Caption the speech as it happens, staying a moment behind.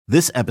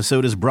This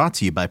episode is brought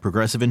to you by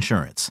Progressive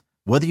Insurance.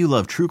 Whether you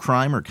love true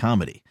crime or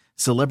comedy,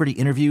 celebrity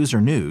interviews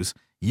or news,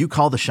 you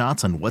call the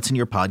shots on what's in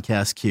your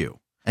podcast queue.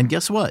 And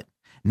guess what?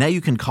 Now you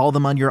can call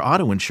them on your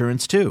auto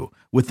insurance too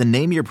with the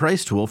Name Your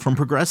Price tool from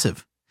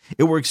Progressive.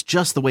 It works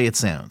just the way it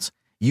sounds.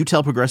 You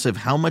tell Progressive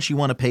how much you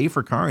want to pay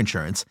for car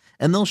insurance,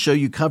 and they'll show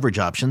you coverage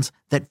options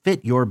that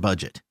fit your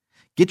budget.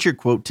 Get your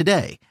quote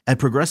today at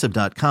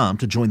Progressive.com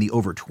to join the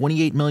over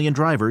 28 million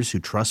drivers who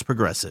trust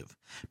Progressive.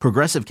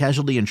 Progressive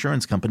Casualty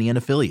Insurance Company and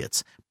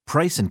Affiliates.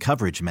 Price and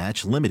coverage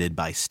match limited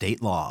by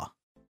state law.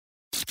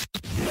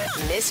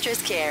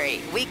 Mistress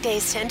Carrie,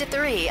 weekdays 10 to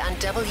 3 on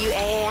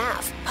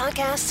WAAF.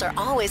 Podcasts are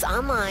always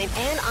online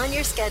and on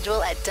your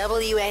schedule at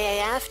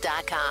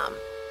WAAF.com.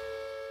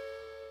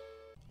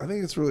 I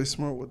think it's really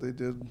smart what they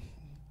did.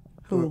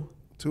 Who?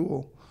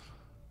 Tool.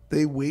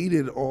 They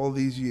waited all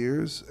these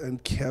years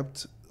and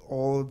kept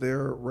all of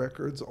their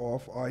records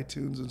off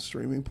iTunes and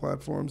streaming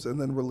platforms,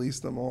 and then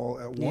released them all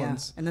at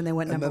once. And then they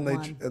went number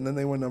one. And then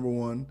they went number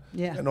one.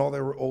 Yeah. And all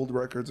their old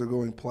records are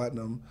going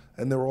platinum,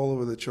 and they're all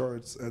over the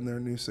charts, and their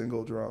new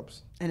single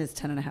drops. And it's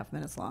 10 and a half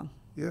minutes long.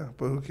 Yeah,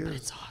 but who cares? But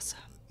it's awesome.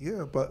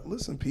 Yeah, but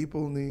listen,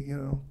 people need,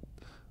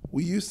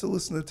 we used to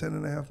listen to 10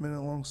 and a half minute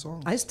long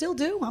songs. I still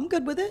do. I'm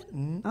good with it.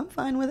 Mm-hmm. I'm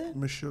fine with it.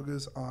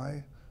 Meshuggah's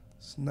Eye.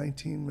 It's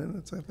 19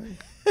 minutes, I think.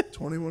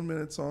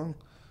 21-minute song.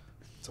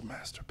 It's a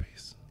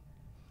masterpiece.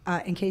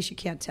 In case you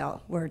can't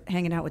tell, we're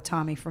hanging out with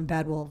Tommy from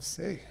Bad Wolves.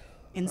 Hey.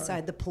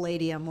 Inside the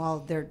Palladium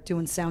while they're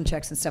doing sound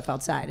checks and stuff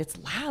outside. It's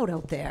loud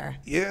out there.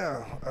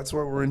 Yeah, that's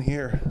why we're in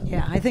here.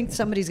 Yeah, I think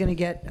somebody's going to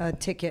get a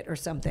ticket or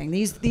something.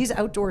 These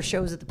outdoor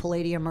shows at the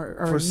Palladium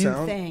are a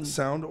new thing.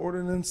 Sound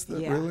ordinance?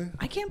 Really?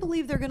 I can't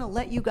believe they're going to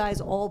let you guys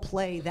all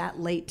play that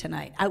late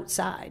tonight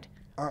outside.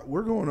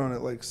 We're going on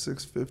at like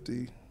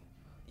 6:50.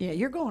 Yeah,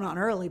 you're going on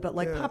early, but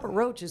Papa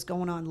Roach is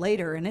going on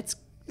later, and it's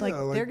like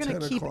they're going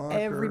to keep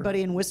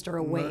everybody in Worcester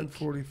awake.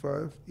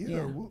 9:45.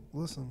 Yeah. Well,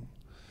 listen.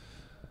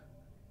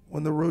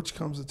 When the Roach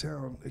comes to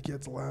town, it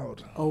gets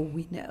loud. Oh,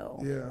 we know.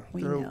 Yeah,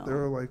 we know.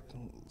 They're like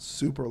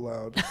super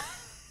loud.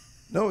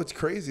 No, it's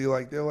crazy.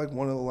 Like they're like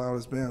one of the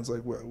loudest bands.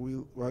 Like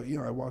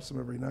I watch them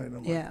every night. And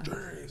I'm like,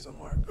 jeez. I'm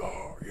like,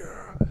 oh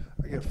yeah.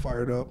 I get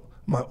fired up.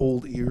 My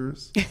old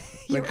ears.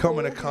 Been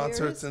coming to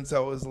concerts since I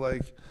was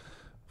like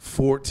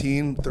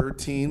 14,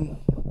 13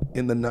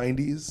 in the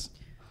 90s.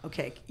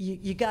 Okay,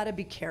 you got to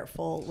be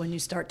careful when you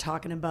start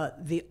talking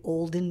about the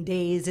olden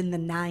days in the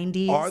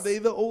 90s. Are they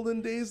the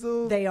olden days,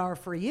 though? They are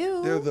for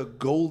you. They're the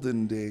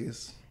golden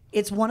days.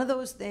 It's one of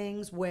those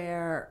things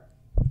where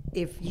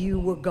if you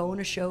were going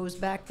to shows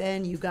back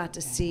then, you got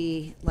to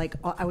see,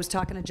 I was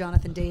talking to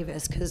Jonathan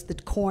Davis because the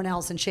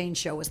Cornells and Shane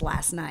show was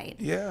last night.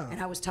 Yeah. And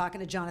I was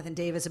talking to Jonathan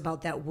Davis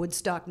about that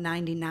Woodstock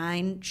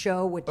 99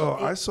 show.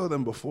 I saw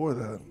them before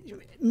that.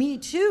 Me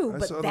too,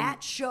 but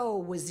that show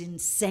was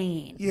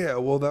insane. Yeah,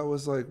 well, that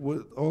was like,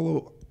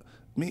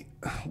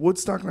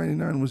 Woodstock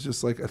 99 was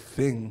just like a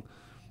thing.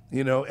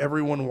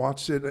 Everyone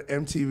watched it.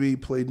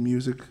 MTV played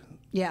music.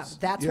 Yeah,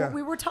 that's what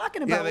we were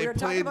talking about. Yeah, we were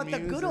talking about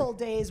music. the good old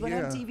days when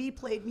MTV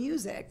played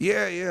music.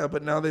 Yeah,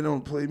 but now they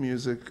don't play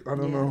music. I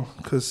don't know,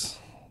 because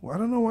I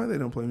don't know why they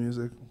don't play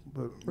music.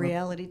 But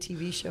reality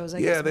TV shows, I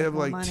guess. Yeah, they have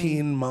like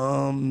Teen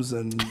Moms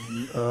and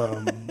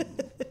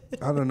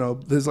I don't know.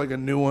 There's like a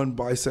new one,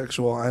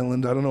 Bisexual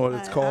Island. I don't know what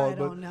it's called. I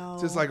don't know.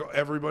 It's just like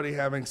everybody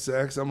having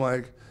sex. I'm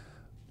like,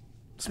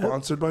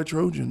 sponsored by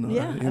Trojan.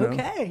 Yeah,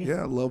 okay.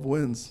 Yeah, love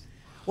wins.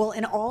 Well,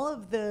 in all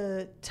of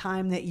the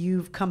time that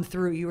you've come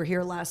through, you were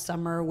here last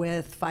summer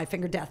with Five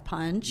Finger Death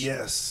Punch.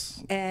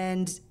 Yes.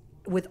 And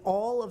with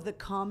all of the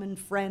common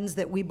friends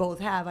that we both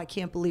have, I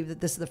can't believe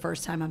that this is the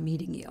first time I'm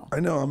meeting you.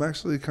 I know. I'm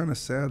actually kind of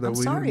sad that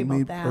we didn't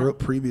meet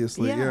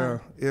previously. Yeah.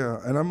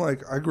 And I'm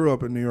like, I grew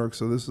up in New York,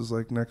 so this is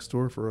like next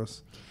door for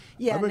us.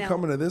 Yeah, I've been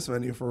coming to this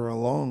venue for a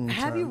long time.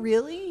 Have you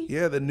really?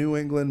 Yeah, the New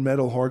England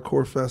Metal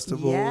Hardcore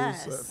Festivals.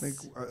 Yes. I think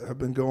have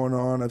been going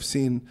on. I've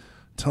seen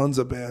tons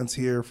of bands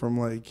here from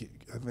I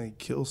think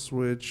Kill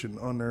Switch and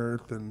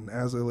Unearth and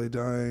As I Lay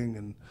Dying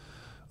and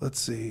let's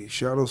see,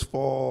 Shadows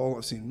Fall.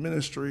 I've seen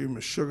Ministry,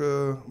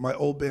 Meshuggah. My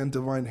old band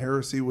Divine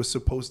Heresy was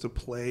supposed to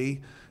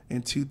play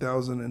in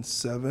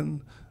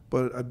 2007,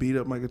 but I beat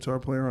up my guitar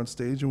player on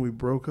stage and we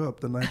broke up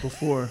the night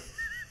before.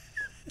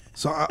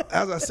 So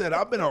as I said,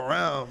 I've been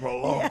around for a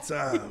long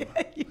time.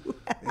 Yeah, you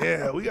have.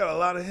 Yeah, we got a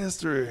lot of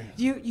history.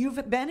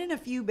 You've been in a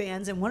few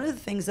bands, and one of the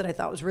things that I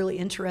thought was really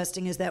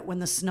interesting is that when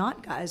the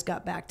Snot guys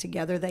got back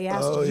together, they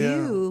asked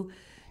you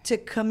to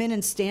come in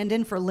and stand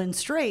in for Lynn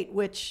Straight,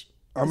 which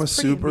is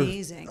pretty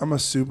amazing. I'm a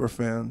super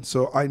fan.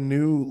 So I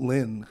knew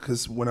Lynn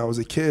because when I was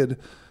a kid,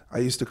 I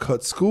used to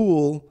cut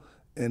school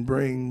and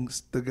bring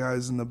the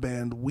guys in the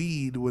band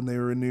weed when they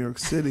were in New York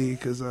City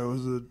because I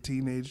was a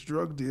teenage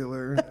drug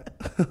dealer.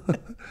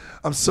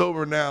 I'm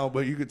sober now,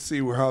 but you could see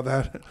how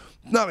that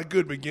not a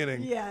good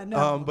beginning. Yeah,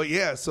 no. But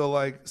yeah, so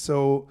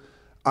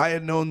I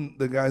had known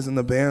the guys in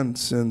the band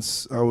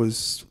since I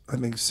was, I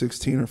think,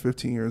 16 or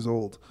 15 years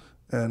old,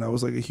 and I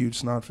was like a huge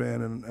Snot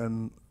fan.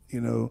 And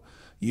you know,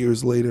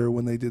 years later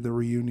when they did the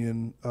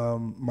reunion,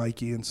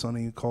 Mikey and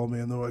Sonny called me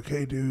and they're like,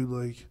 "Hey, dude,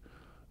 like,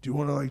 do you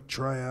want to like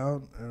try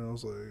out? And I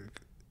was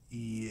like,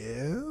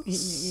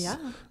 yes. Yeah.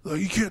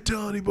 Like, you can't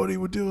tell anybody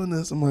we're doing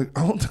this. I'm like,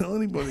 I won't tell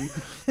anybody. You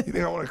think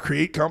I want to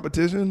create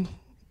competition?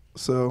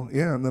 So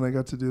yeah, and then I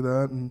got to do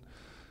that, and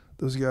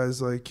those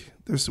guys, like,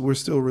 we're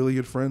still really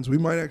good friends. We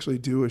might actually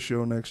do a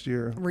show next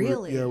year.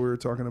 Really? We were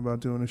talking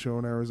about doing a show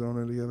in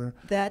Arizona together.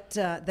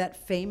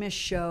 That famous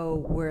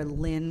show where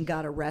Lynn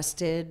got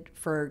arrested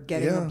for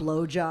getting a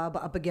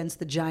blowjob up against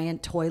the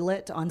giant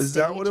toilet on stage. Is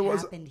that what it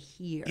was? Happened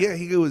here. Yeah,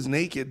 he was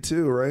naked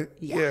too, right?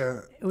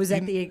 Yeah. It was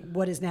at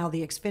what is now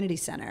the Xfinity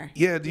Center.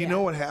 Yeah. Do you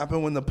know what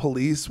happened when the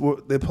police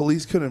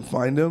couldn't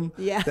find him?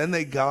 Yeah. Then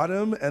they got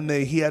him, and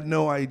he had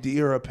no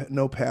ID or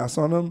no pass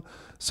on him.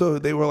 So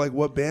they were like,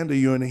 "What band are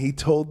you in?" And he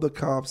told the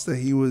cops that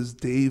he was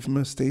Dave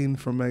Mustaine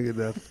from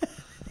Megadeth.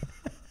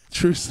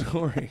 True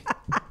story.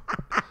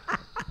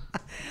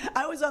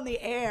 I was on the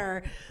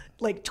air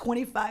like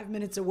 25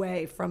 minutes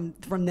away from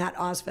that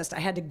Ozfest. I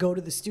had to go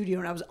to the studio,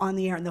 and I was on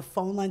the air, and the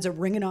phone lines are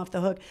ringing off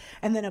the hook.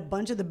 And then a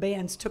bunch of the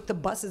bands took the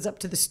buses up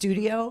to the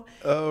studio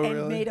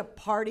and made a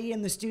party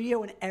in the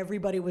studio, and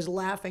everybody was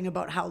laughing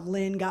about how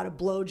Lynn got a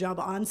blowjob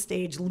on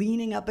stage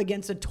leaning up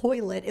against a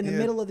toilet in the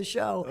middle of the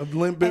show. Of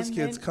Limp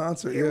Bizkit's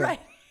concert, You're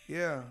right.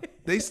 Yeah.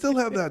 They still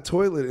have that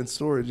toilet in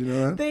storage, you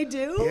know that? They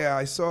do? Yeah,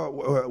 I saw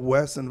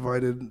Wes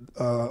invited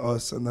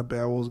us and the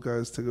Bad Wolves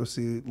guys to go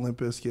see Limp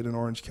Bizkit in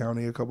Orange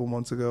County a couple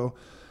months ago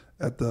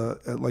at the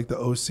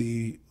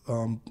OC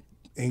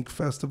Inc.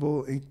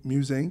 Festival,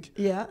 Muse Inc.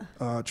 Yeah.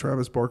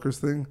 Travis Barker's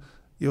thing.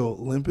 Yo,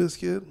 Limp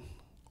Bizkit,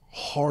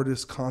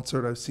 hardest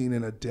concert I've seen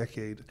in a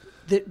decade.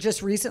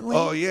 Just recently?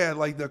 Oh yeah,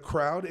 like the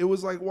crowd. It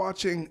was like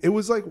watching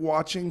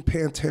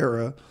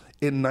Pantera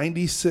in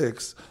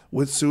 '96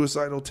 with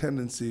Suicidal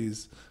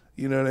Tendencies,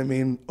 you know what I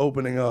mean,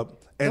 opening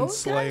up, and those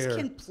Slayer. guys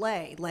can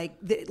play. Like,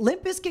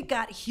 Limp Bizkit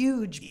got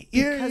huge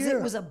because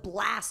it was a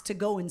blast to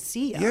go and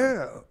see them.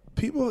 Yeah,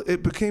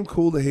 it became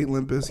cool to hate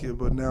Limp Bizkit,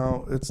 but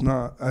now it's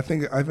not. I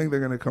think they're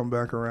gonna come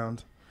back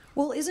around.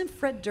 Well, isn't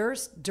Fred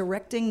Durst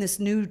directing this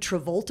new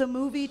Travolta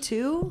movie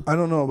too? I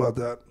don't know about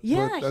that.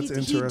 Yeah, but that's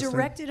he interesting.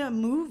 directed a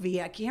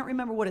movie. I can't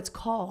remember what it's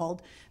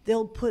called.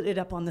 They'll put it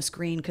up on the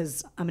screen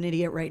because I'm an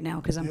idiot right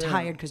now because I'm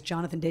tired because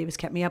Jonathan Davis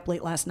kept me up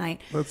late last night.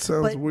 That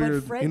sounds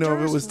weird. Fred You know,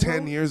 Durst if it was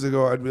 10 years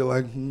ago, I'd be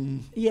like,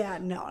 Yeah,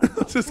 no.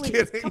 Just please,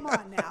 kidding. Come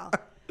on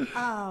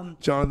now.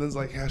 Jonathan's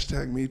like,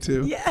 #me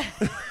too. Yeah.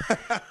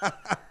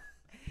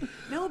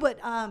 No, but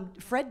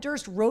Fred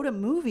Durst wrote a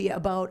movie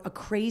about a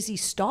crazy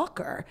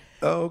stalker.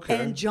 Oh, okay.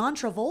 And John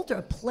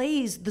Travolta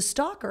plays the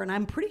stalker, and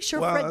I'm pretty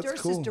sure Wow, Fred that's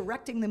Durst cool. is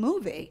directing the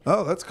movie.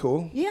 Oh, that's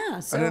cool. Yeah,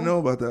 so I didn't know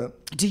about that.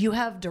 Do you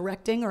have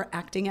directing or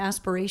acting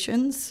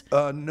aspirations?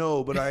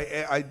 No, but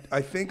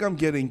I think I'm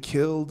getting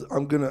killed.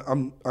 I'm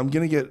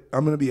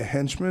gonna be a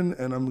henchman,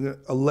 and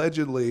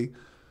allegedly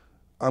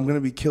I'm gonna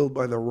be killed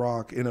by The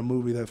Rock in a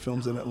movie that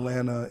films in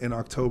Atlanta in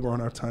October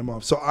on our time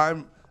off. So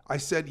I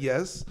said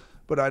yes,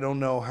 but I don't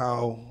know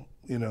how.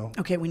 You know.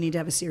 Okay, we need to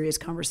have a serious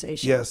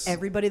conversation. Yes.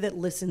 Everybody that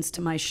listens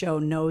to my show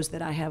knows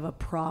that I have a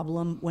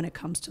problem when it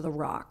comes to The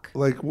Rock.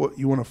 Like, what?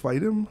 You want to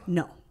fight him?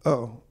 No.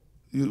 Oh,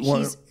 you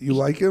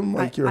like him?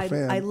 Like, you're a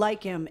fan? I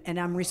like him, and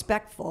I'm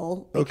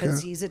respectful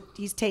because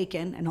he's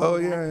taken and all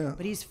that. Yeah.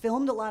 But he's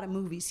filmed a lot of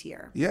movies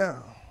here. Yeah.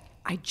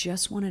 I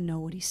just want to know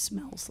what he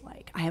smells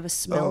like. I have a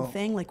smell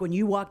thing. Like when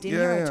you walked in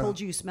here, I told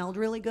you smelled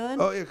really good.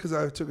 Oh, yeah, because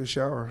I took a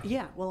shower.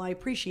 Yeah, well, I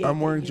appreciate it. I'm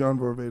wearing John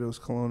Barbados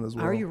cologne as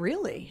well. Are you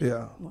really?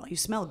 Yeah. Well, you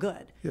smell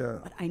good. Yeah.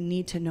 But I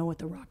need to know what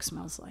The Rock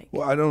smells like.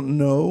 Well, I don't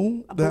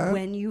know that. But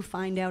when you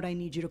find out, I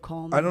need you to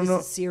call me. I don't know.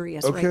 This is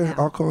serious okay, right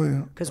now. I'll call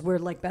you. Because we're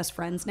like best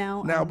friends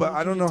now. But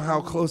I don't know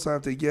how close I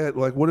have to get.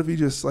 Like, what if he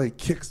just like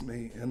kicks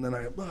me and then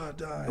I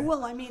die?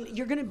 Well, I mean,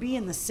 you're going to be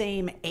in the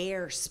same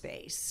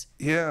airspace.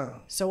 Yeah.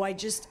 So I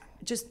just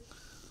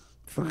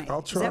fine.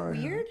 I'll try. Is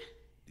that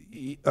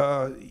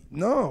weird?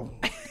 No.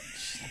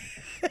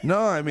 No,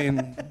 I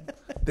mean,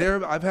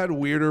 I've had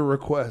weirder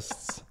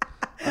requests.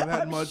 I've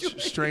had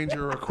much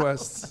stranger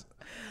requests.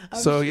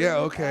 So yeah,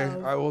 okay.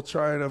 I will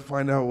try to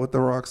find out what The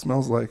Rock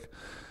smells like.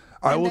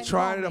 I will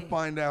try to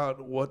find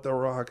out what The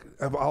Rock.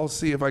 I'll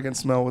see if I can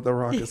smell what The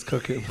Rock is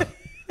cooking.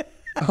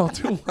 I'll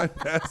do my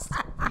best.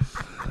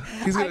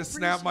 He's gonna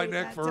snap my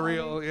neck for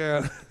real.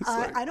 Yeah.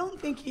 I don't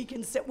think he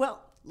can sit.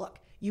 Well, look,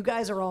 you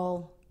guys are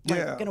all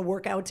gonna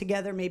work out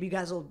together. Maybe you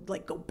guys will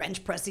like go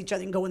bench press each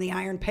other and go in the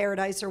Iron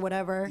Paradise or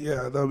whatever.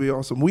 Yeah, that'd be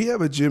awesome. We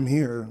have a gym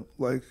here,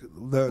 like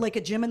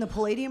a gym in the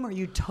Palladium, or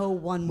you tow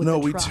one with the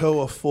truck? No, we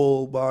tow a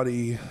full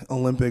body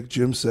Olympic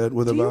gym set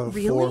with about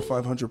 400 or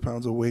 500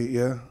 pounds of weight.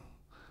 Yeah,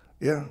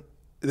 yeah.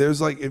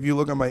 There's like, if you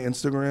look on my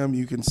Instagram,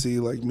 you can see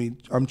like me.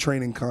 I'm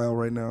training Kyle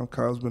right now.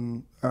 Kyle's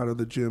been out of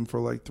the gym for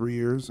like 3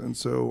 years, and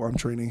so I'm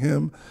training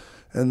him,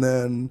 and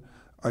then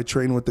I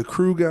train with the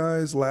crew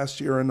guys. Last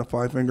year in the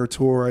Five Finger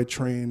Tour, I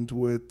trained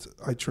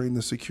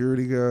the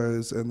security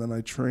guys, and then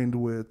I trained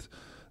with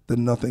the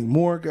Nothing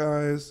More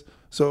guys.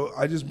 So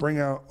I just bring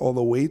out all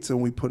the weights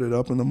and we put it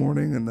up in the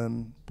morning, and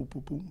then boop,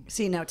 boop, boop.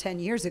 See, now 10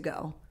 years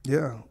ago,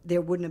 yeah,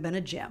 there wouldn't have been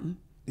a gym.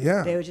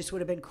 Yeah. They just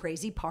would have been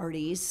crazy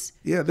parties.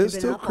 Yeah, there's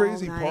still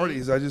crazy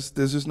parties. There's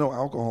just no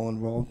alcohol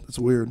involved. It's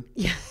weird.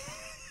 Yeah.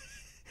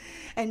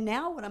 And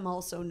now what I'm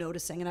also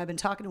noticing, and I've been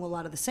talking to a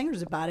lot of the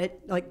singers about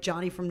it, like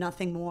Johnny from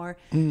Nothing More,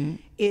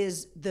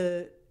 is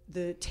the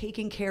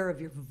taking care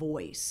of your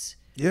voice.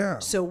 Yeah.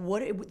 So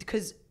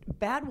because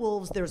Bad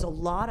Wolves, there's a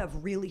lot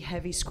of really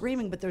heavy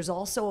screaming, but there's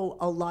also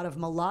a lot of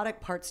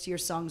melodic parts to your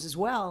songs as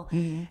well.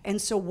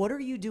 And so what are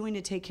you doing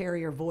to take care of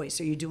your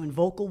voice? Are you doing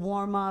vocal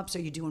warm-ups?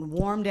 Are you doing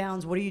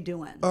warm-downs? What are you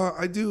doing?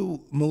 I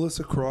do.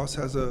 Melissa Cross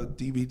has a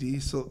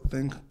DVD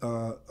thing.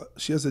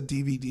 She has a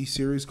DVD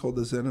series called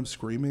The Zen of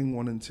Screaming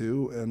 1 and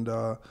 2. And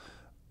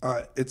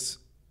it's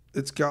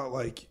got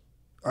like,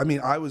 I mean,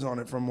 I was on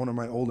it from one of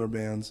my older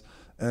bands.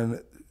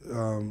 And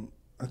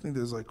I think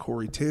there's like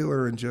Corey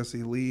Taylor and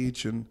Jesse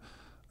Leach, and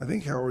I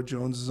think Howard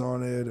Jones is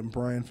on it, and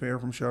Brian Fair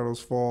from Shadows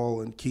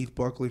Fall, and Keith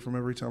Buckley from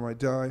Every Time I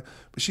Die.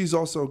 But she's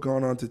also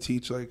gone on to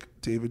teach like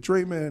David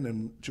Draymond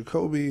and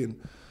Jacoby,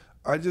 and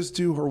I just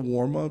do her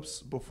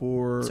warm-ups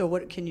before. So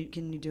what can you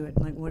do it?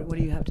 Like what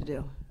do you have to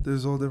do?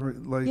 There's all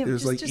different, like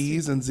there's like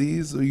E's and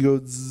Z's. So you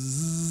go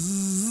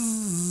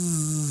zzz,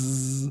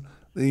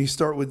 then you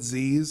start with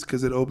Z's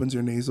because it opens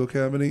your nasal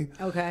cavity.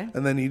 Okay.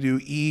 And then you do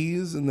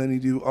E's, and then you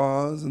do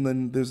Ah's, and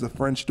then there's the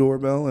French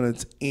doorbell, and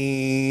it's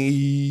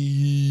E,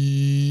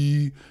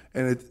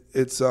 and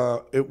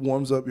it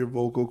warms up your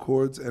vocal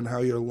cords and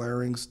how your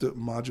larynx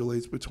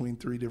modulates between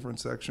 3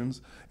 different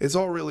sections. It's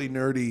all really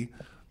nerdy,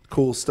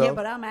 cool stuff. Yeah,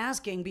 but I'm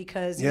asking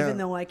because even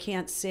though I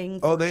can't sing.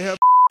 They have.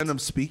 And I'm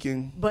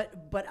speaking. But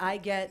I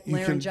get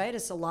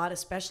laryngitis a lot,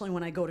 especially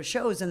when I go to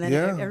shows. And then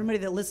everybody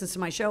that listens to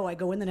my show, I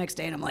go in the next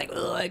day and I'm like,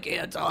 I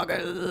can't talk.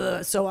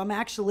 So I'm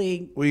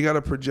actually. Well, you got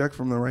to project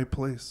from the right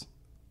place.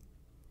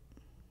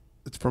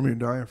 It's from your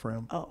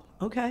diaphragm. Oh,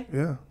 okay.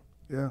 Yeah.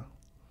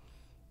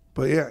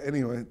 But yeah,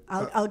 anyway.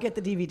 I'll get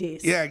the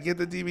DVDs. Yeah, get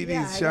the DVDs.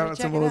 Yeah, shout out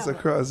to Melissa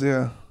Cross.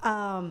 Yeah.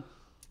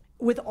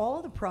 With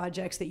all the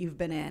projects that you've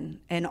been in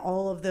and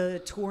all of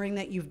the touring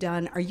that you've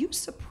done, are you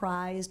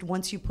surprised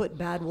once you put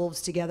Bad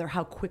Wolves together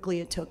how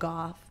quickly it took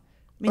off? I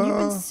mean, you've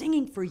been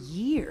singing for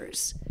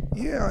years.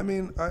 Yeah, I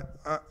mean,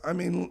 I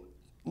mean,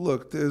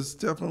 look, there's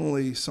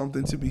definitely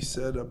something to be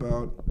said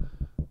about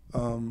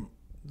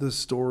the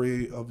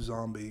story of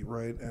Zombie,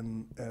 right?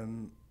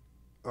 And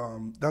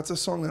that's a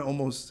song that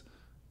almost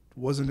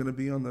wasn't going to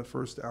be on the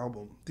first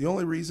album. The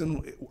only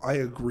reason I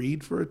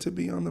agreed for it to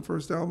be on the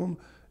first album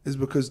is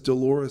because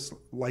Dolores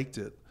liked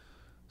it.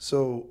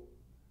 So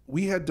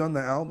we had done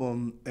the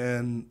album,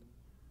 and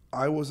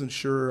I wasn't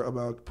sure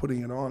about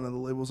putting it on, and the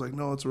label was like,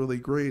 no, it's really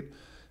great.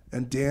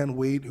 And Dan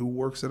Waite, who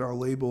works at our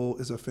label,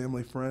 is a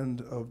family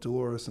friend of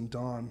Dolores and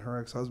Don, her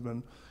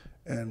ex-husband,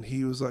 and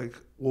he was like,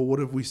 well, what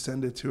if we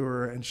send it to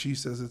her, and she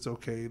says it's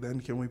okay, then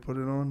can we put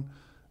it on?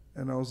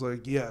 And I was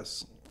like,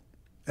 yes.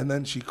 And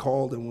then she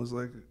called and was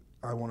like,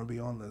 I want to be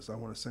on this. I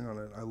want to sing on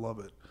it. I love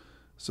it.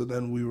 So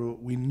then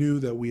we knew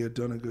that we had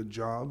done a good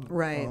job,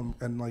 right?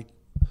 And like,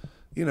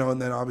 you know,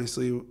 and then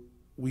obviously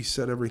we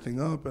set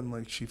everything up, and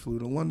like she flew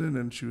to London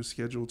and she was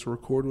scheduled to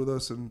record with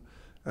us, and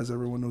as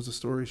everyone knows the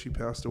story, she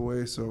passed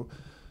away. So,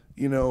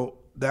 you know,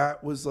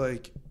 that was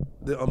like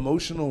the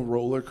emotional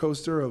roller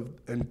coaster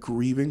and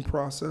grieving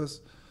process,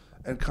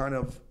 and kind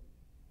of,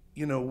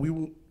 you know, we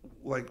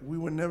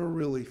were never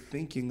really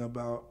thinking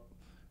about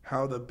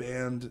how the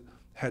band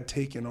had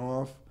taken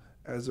off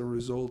as a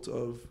result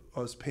of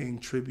us paying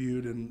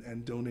tribute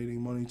and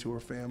donating money to her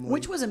family.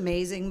 Which was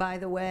amazing, by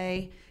the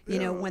way. You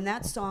know, when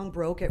that song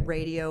broke at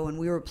radio and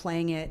we were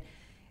playing it,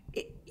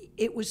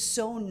 it was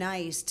so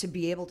nice to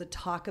be able to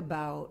talk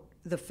about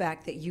the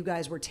fact that you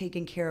guys were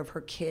taking care of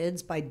her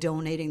kids by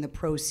donating the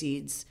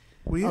proceeds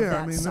of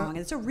that song.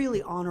 It's a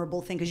really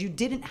honorable thing because you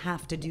didn't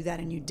have to do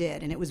that, and you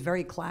did, and it was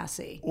very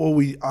classy. Well,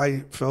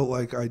 I felt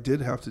like I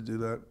did have to do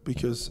that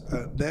because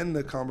then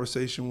the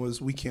conversation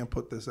was, we can't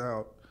put this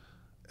out.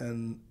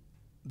 And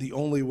the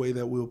only way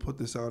that we'll put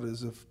this out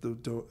is if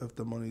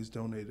the money's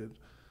donated.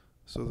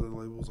 So the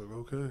label's like,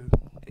 okay.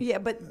 Yeah,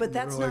 but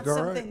that's not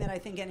something that I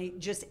think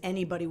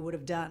anybody would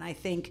have done. I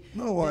think.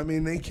 No, I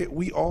mean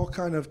we all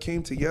kind of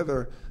came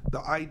together.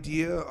 The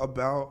idea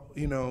about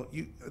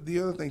the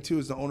other thing too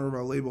is the owner of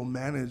our label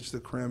managed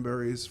the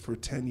Cranberries for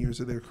 10 years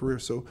of their career.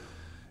 So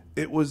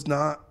it was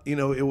not,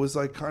 it was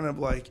like kind of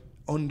like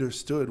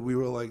understood. We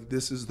were like,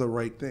 this is the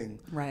right thing.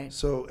 Right.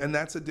 So, and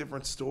that's a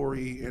different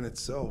story in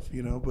itself,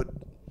 but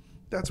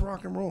that's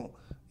rock and roll.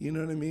 You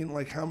know what I mean?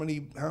 Like how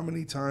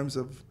many times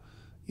have,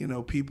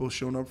 people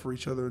shown up for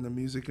each other in the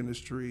music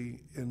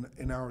industry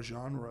in our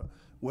genre,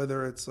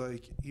 whether it's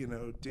like,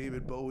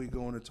 David Bowie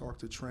going to talk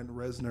to Trent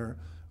Reznor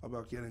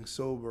about getting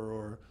sober,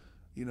 or,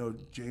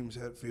 James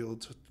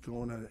Hetfield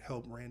going to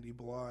help Randy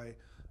Bly,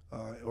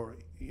 or,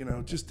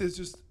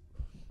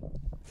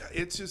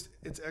 it's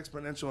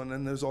exponential, and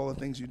then there's all the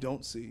things you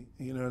don't see.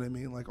 You know what I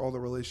mean? Like all the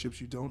relationships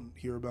you don't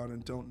hear about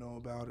and don't know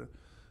about it.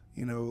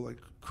 Like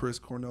Chris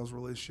Cornell's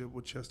relationship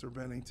with Chester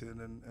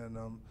Bennington,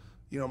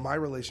 and my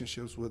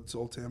relationships with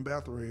Zoltan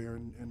Bathory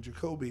and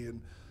Jacoby,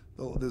 and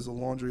there's a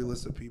laundry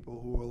list of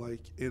people who are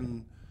like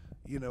in,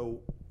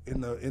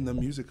 in the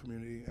music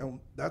community, and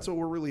that's what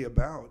we're really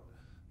about,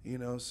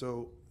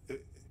 So,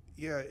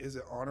 is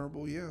it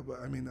honorable? Yeah,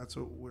 but I mean that's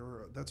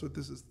what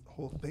this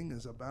whole thing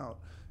is about,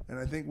 and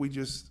I think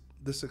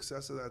the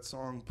success of that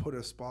song put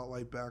a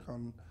spotlight back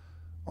on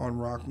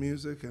rock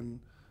music, and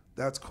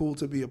that's cool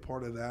to be a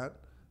part of that.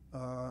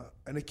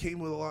 And it came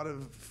with a lot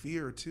of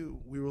fear too.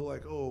 We were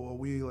like, oh, are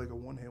we like a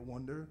one-hit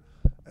wonder?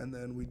 And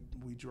then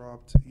we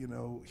dropped,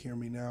 Hear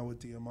Me Now with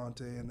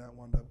Diamante, and that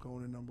wound up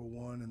going to number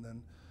one. And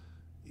then,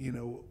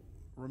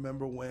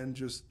 Remember When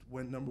just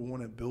went number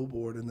one at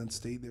Billboard and then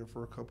stayed there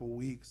for a couple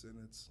weeks. And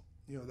it's,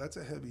 that's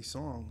a heavy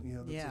song.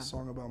 That's a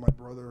song about my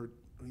brother,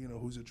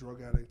 who's a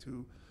drug addict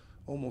who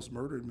almost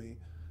murdered me.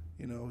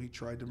 He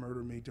tried to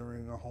murder me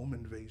during a home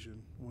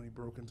invasion when he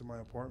broke into my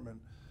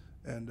apartment.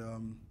 And,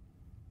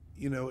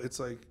 it's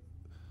like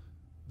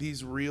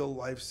these real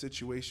life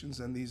situations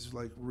and these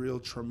like real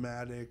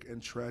traumatic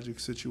and tragic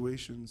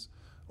situations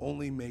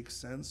only make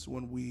sense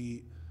when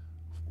we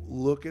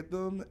look at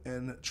them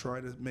and try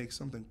to make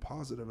something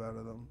positive out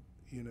of them.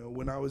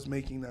 When I was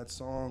making that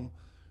song,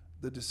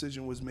 the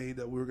decision was made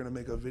that we were going to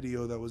make a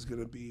video that was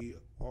going to be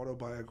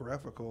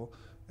autobiographical.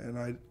 And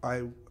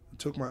I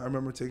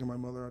remember taking my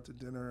mother out to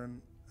dinner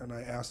and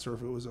I asked her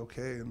if it was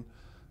okay. And,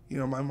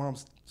 my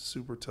mom's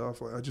super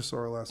tough. I just saw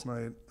her last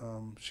night.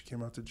 She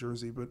came out to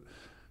Jersey, but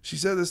she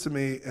said this to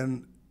me,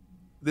 and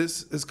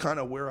this is kind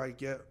of where I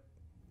get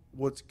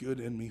what's good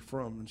in me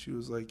from. And she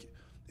was like,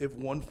 if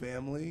one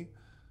family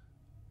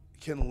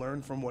can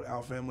learn from what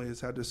our family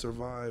has had to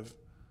survive,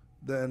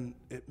 then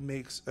it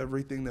makes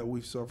everything that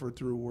we've suffered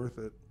through worth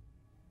it.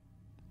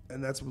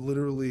 And that's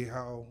literally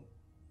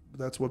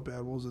that's what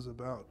Bad Wolves is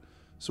about.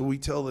 So we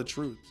tell the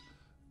truth.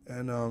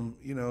 And,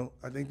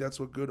 I think that's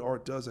what good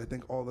art does. I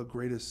think all the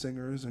greatest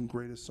singers and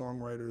greatest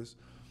songwriters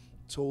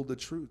told the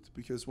truth,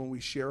 because when we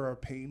share our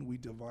pain, we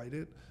divide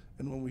it.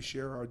 And when we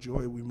share our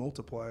joy, we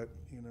multiply it,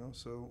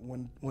 So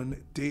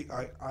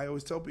I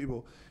always tell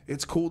people,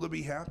 it's cool to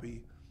be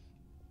happy.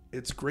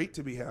 It's great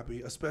to be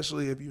happy,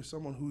 especially if you're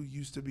someone who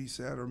used to be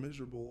sad or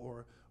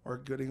miserable or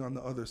getting on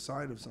the other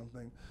side of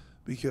something,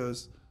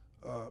 because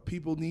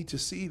people need to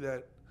see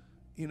that,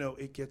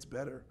 it gets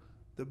better.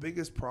 The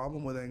biggest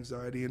problem with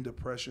anxiety and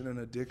depression and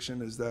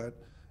addiction is that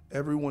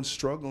everyone's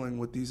struggling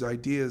with these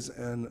ideas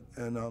and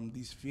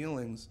these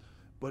feelings,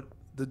 but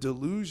the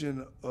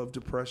delusion of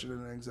depression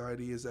and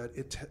anxiety is that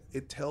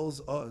it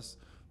tells us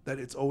that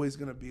it's always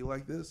going to be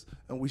like this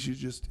and we should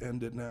just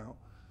end it now.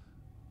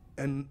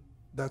 And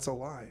that's a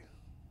lie,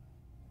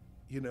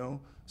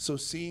 So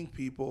seeing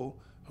people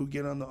who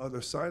get on the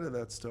other side of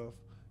that stuff,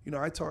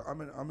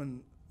 I'm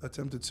an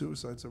attempted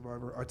suicide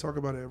survivor. I talk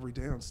about it every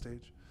day on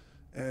stage,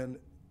 and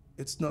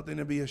it's nothing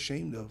to be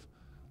ashamed of.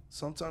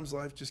 Sometimes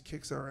life just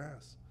kicks our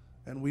ass,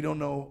 and we don't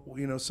know.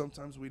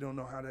 Sometimes we don't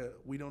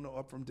know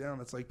up from down.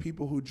 It's like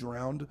people who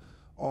drowned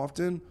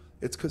often.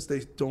 It's because they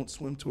don't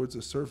swim towards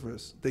the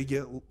surface. They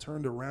get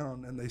turned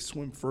around and they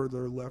swim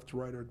further left,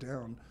 right, or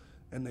down,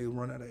 and they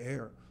run out of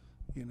air.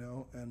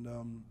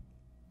 And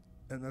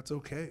that's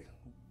okay,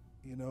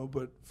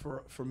 but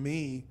for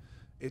me,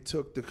 it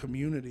took the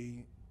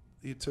community,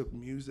 it took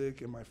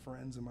music and my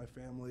friends and my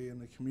family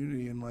and the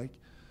community and like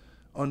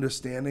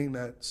understanding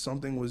that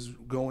something was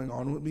going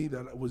on with me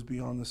that was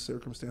beyond the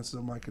circumstances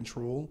of my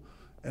control,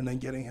 and then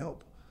getting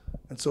help.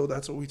 And so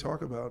that's what we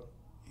talk about,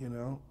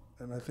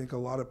 and I think a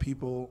lot of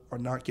people are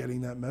not getting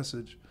that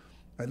message.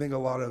 I think a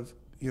lot of,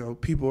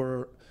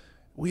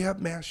 we have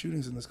mass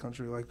shootings in this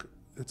country, like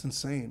it's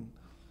insane.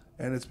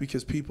 And it's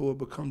because people have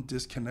become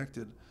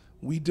disconnected.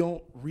 We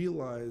don't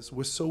realize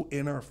we're so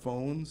in our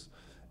phones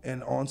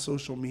and on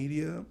social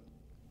media,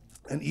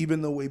 and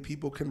even the way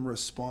people can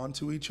respond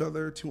to each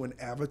other, to an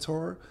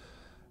avatar,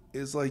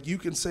 is like you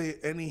can say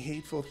any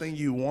hateful thing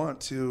you want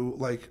to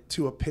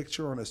a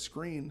picture on a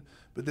screen,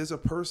 but there's a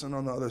person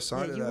on the other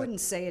side of that. You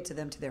wouldn't say it to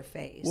them to their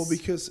face. Well,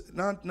 because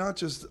not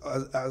just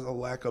as a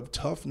lack of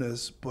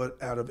toughness,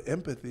 but out of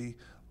empathy.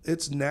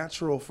 It's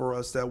natural for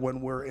us that when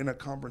we're in a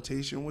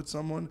confrontation with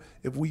someone,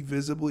 if we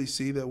visibly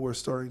see that we're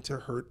starting to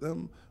hurt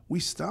them,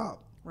 we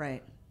stop.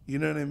 Right. You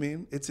know what I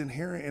mean? It's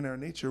inherent in our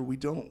nature.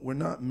 We're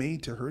not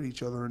made to hurt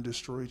each other and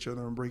destroy each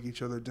other and break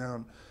each other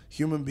down.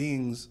 Human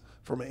beings,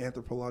 from an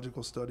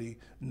anthropological study,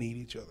 need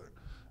each other.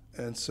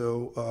 And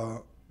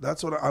so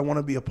that's what I want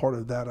to be a part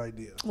of, that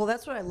idea. Well,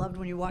 that's what I loved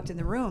when you walked in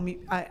the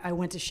room. I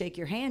went to shake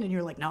your hand and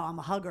you're like, no, I'm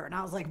a hugger. And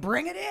I was like,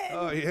 bring it in.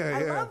 Oh, yeah,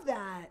 I love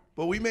that.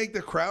 But we make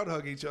the crowd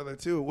hug each other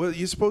too. Well,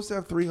 you're supposed to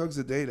have 3 hugs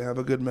a day to have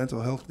a good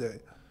mental health day.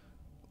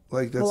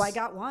 Well, I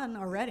got one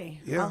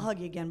already. Yeah. I'll hug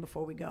you again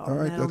before we go. All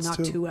right, and that'll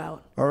knock 2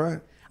 out. All right.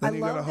 Then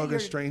you got to hug a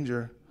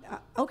stranger.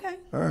 Okay.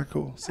 All right,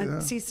 cool.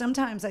 See,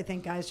 sometimes I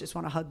think guys just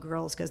want to hug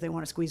girls because they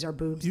want to squeeze our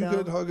boobs. You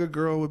could hug a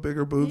girl with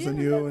bigger boobs than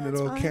you, and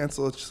it'll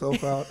cancel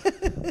itself out.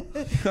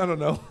 I don't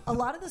know. A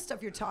lot of the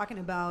stuff you're talking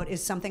about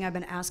is something I've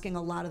been asking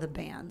a lot of the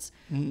bands,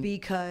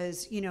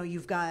 because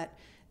you've got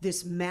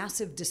this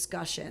massive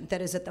discussion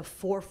that is at the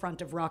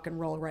forefront of rock and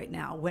roll right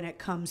now when it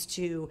comes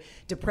to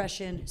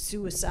depression,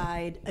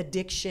 suicide,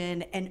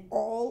 addiction, and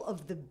all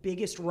of the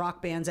biggest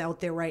rock bands out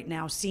there right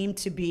now seem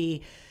to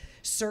be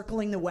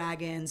circling the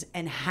wagons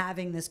and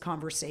having this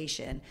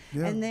conversation.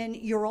 Yeah. And then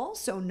you're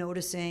also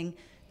noticing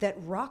that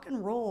rock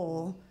and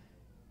roll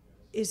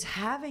is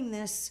having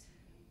this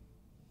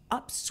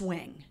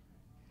upswing.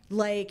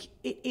 Like,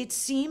 it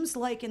seems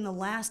like in the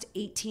last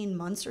 18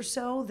 months or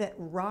so that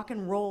rock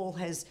and roll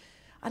has,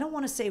 I don't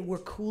want to say we're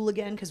cool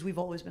again, because we've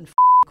always been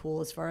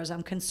cool as far as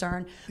I'm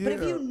concerned. But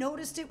have you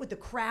noticed it with the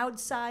crowd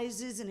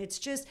sizes? And it's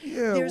just,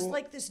 there's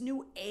like this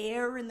new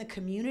air in the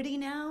community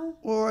now?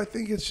 Well, I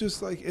think it's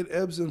just like it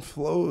ebbs and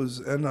flows.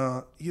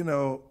 And, you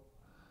know,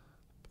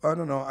 I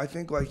don't know. I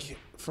think like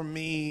for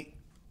me,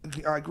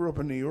 I grew up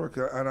in New York,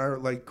 and I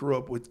like grew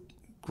up with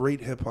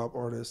great hip hop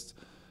artists.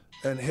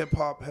 And hip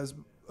hop has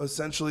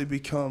essentially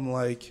become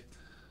like,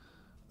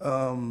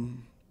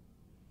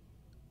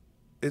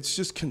 it's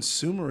just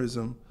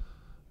consumerism,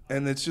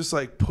 and it's just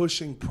like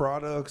pushing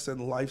products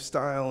and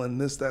lifestyle and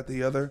this, that,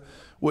 the other,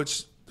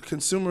 which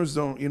consumers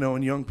don't, you know,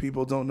 and young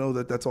people don't know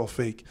that that's all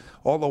fake.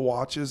 All the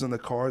watches and the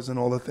cars and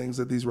all the things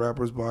that these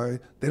rappers buy,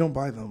 they don't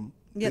buy them.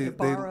 Yeah, they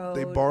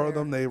borrow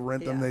them, they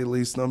rent them, they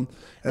lease them,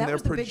 and they're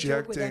projecting.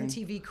 That was the big joke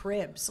with MTV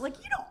Cribs. Like,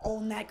 you don't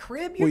own that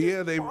crib.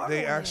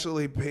 They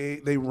actually pay.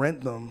 They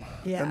rent them,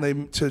 and they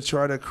to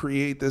try to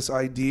create this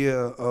idea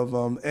of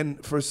and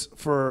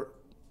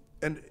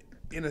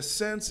in a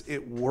sense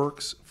it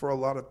works for a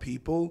lot of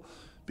people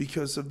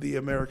because of the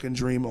American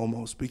dream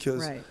almost,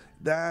 because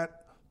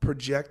that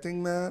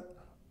projecting that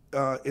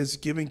is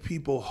giving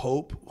people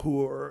hope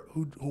who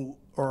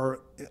are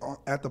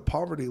at the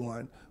poverty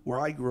line where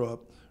I grew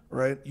up.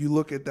 Right? You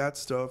look at that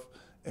stuff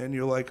and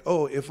you're like,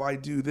 oh, if I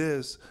do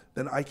this,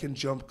 then I can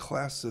jump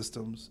class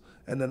systems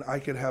and then I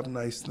could have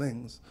nice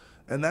things.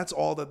 And that's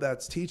all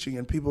that's teaching,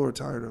 and people are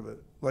tired of it.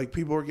 Like,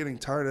 people are getting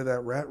tired of that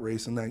rat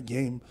race in that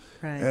game.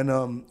 Right.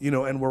 And, you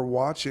know, and we're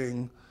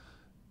watching,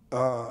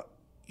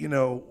 you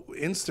know,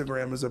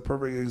 Instagram is a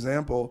perfect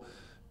example.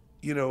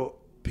 You know,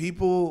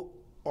 people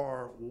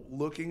are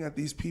looking at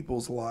these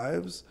people's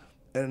lives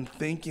and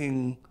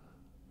thinking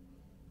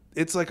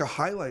it's like a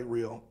highlight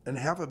reel, and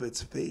half of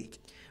it's fake,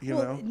 you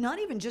know? Not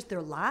even just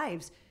their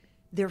lives,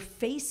 their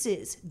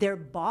faces, their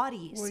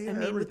bodies. Well, yeah, I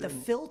mean, everything. with the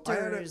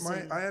filters.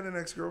 I had an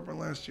ex-girlfriend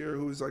last year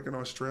who was like an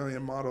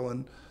Australian model,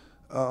 and,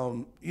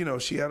 you know,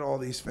 she had all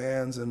these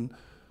fans, and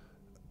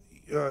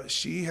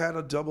she had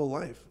a double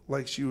life.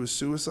 Like, she was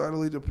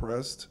suicidally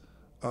depressed.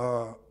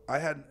 I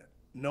had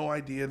no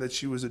idea that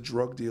she was a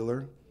drug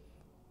dealer.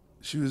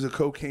 She was a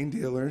cocaine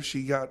dealer.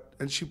 She got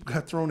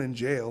thrown in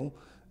jail.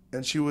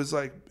 And she was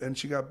like, and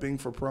she got binged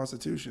for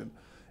prostitution,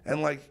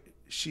 and like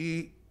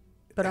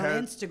But on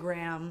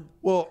Instagram,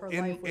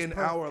 in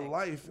our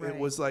life, it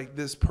was like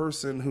this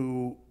person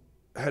who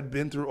had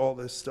been through all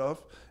this stuff,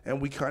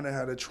 and we kind of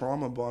had a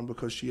trauma bond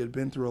because she had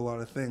been through a lot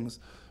of things.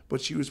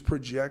 But she was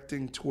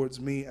projecting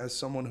towards me as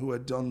someone who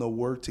had done the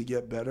work to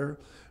get better.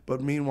 But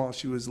meanwhile,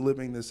 she was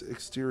living this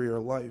exterior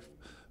life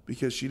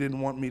because she didn't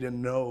want me to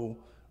know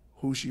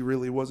who she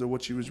really was or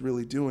what she was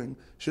really doing.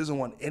 She doesn't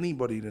want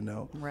anybody to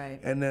know. Right.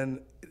 And then,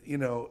 you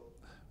know,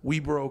 we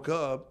broke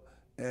up,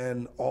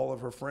 and all of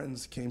her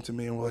friends came to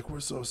me and were like,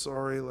 we're so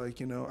sorry, like,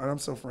 you know, and I'm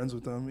still friends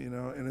with them, you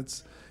know, and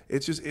it's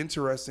just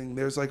interesting.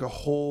 There's like a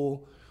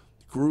whole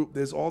group,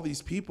 there's all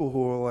these people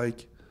who are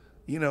like,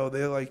 you know,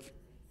 they like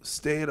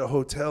stay at a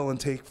hotel and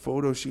take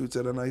photo shoots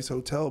at a nice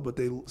hotel, but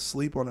they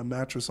sleep on a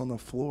mattress on the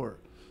floor.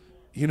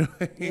 You know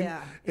what I mean?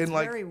 Yeah, it's and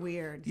like, very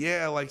weird.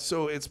 Yeah, like,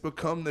 so it's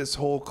become this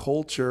whole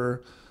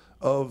culture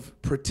of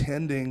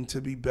pretending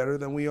to be better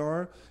than we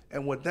are.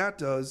 And what that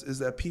does is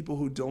that people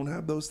who don't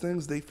have those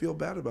things, they feel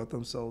bad about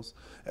themselves.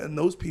 And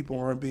those people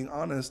aren't being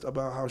honest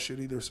about how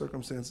shitty their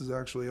circumstances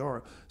actually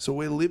are. So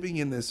we're living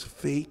in this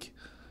fake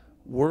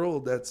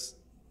world that's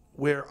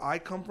where I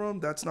come from.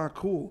 That's not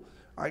cool.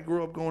 I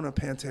grew up going to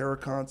Pantera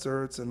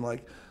concerts and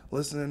like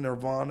listening to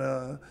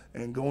Nirvana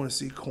and going to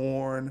see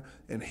Korn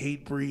and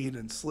Hatebreed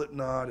and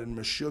Slipknot and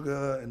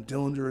Meshuggah and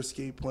Dillinger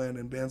Escape Plan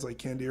and bands like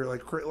Candier,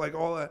 like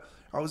all that.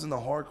 I was in the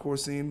hardcore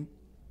scene,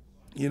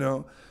 you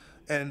know,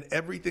 and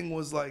everything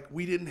was like,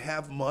 we didn't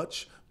have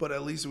much, but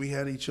at least we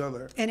had each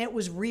other. And it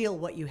was real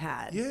what you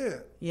had. Yeah.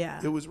 Yeah.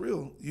 It was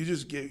real. You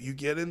just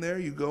get in there,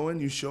 you go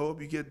in, you show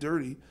up, you get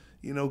dirty.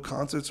 You know,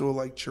 concerts were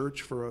like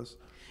church for us.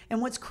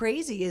 And what's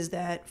crazy is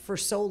that for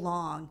so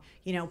long,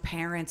 you know,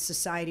 parents,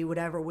 society,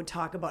 whatever, would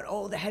talk about,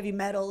 oh, the heavy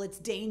metal, it's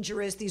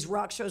dangerous, these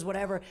rock shows,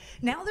 whatever.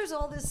 Now there's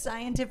all this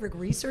scientific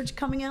research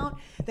coming out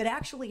that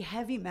actually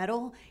heavy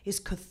metal is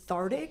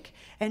cathartic,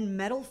 and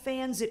metal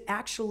fans, it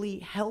actually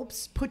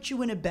helps put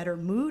you in a better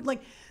mood.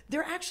 Like,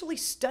 they're actually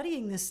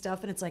studying this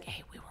stuff, and it's like,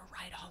 hey, we were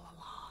right all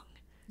along.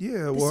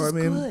 Yeah, this well, is I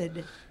mean,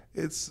 good.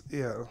 It's,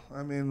 yeah,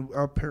 I mean,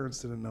 our parents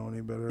didn't know any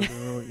better.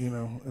 They were, you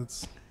know,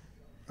 it's,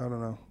 I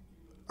don't know.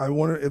 I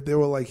wonder if they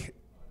were like,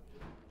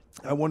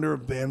 I wonder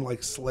if a band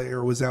like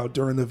Slayer was out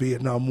during the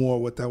Vietnam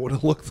War, what that would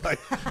have looked like.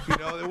 You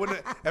know, they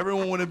wouldn't.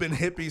 Everyone would have been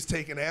hippies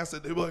taking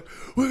acid. They'd be like,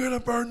 "We're gonna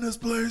burn this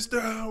place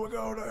down. We're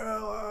going to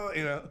hell."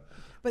 You know.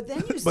 But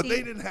then you see, but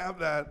they didn't have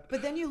that.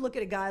 But then you look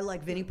at a guy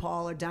like Vinnie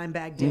Paul or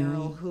Dimebag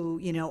Darrell, who,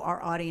 you know,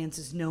 our audience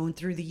has known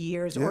through the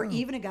years, or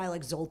even a guy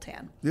like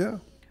Zoltan, yeah,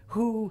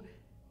 who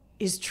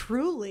is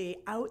truly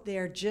out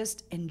there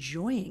just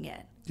enjoying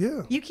it.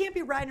 Yeah. You can't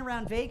be riding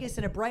around Vegas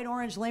in a bright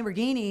orange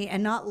Lamborghini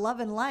and not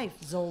loving life,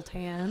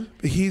 Zoltan.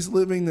 He's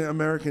living the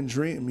American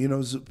dream. You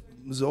know,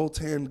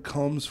 Zoltan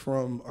comes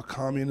from a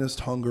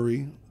communist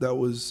Hungary that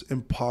was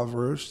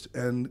impoverished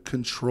and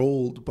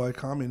controlled by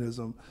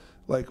communism.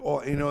 Like,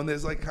 all, you know, and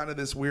there's like kind of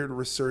this weird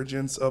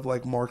resurgence of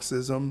like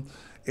Marxism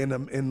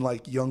in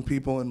like young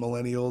people and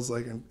millennials.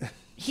 Like,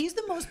 he's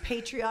the most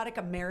patriotic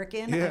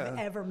American I've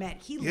ever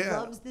met. He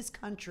loves this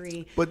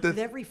country with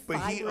every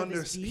fiber of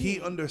his being.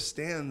 He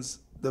understands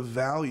the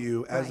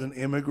value as an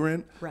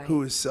immigrant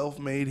who is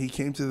self-made. He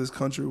came to this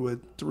country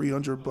with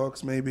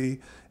 $300 maybe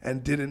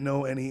and didn't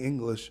know any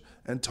English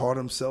and taught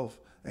himself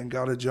and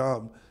got a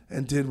job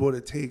and did what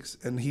it takes.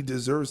 And he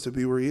deserves to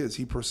be where he is.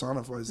 He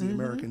personifies the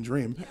American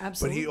dream. Yeah,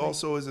 absolutely. But he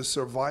also is a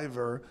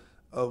survivor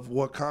of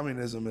what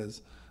communism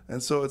is.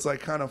 And so it's like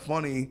kind of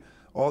funny.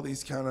 All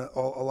these kind of,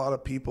 a lot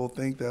of people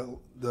think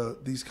that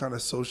these kind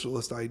of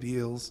socialist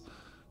ideals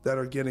that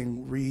are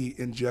getting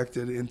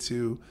re-injected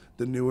into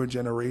the newer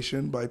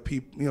generation by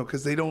people, you know,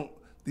 because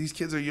these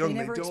kids are young.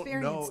 They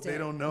don't know. They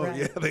don't know. Right.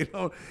 Yeah, they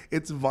don't.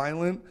 It's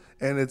violent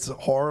and it's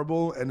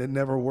horrible and it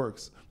never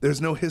works. There's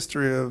no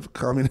history of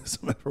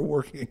communism ever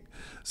working.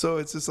 So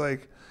it's just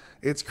like,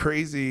 it's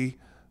crazy,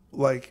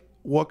 like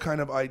what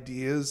kind of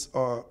ideas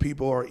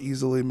people are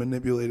easily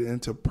manipulated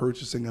into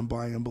purchasing and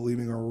buying and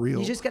believing are real.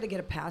 You just got to get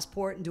a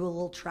passport and do a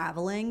little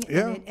traveling,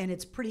 and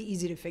it's pretty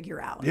easy to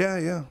figure out.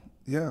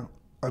 Yeah.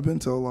 I've been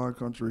to a lot of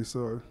countries,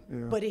 so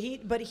yeah. But he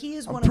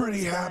is one I'm of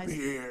those guys. pretty happy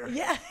here.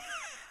 Yeah.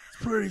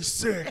 It's pretty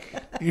sick,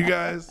 you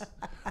guys.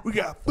 We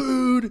got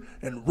food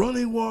and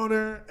running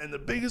water, and the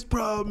biggest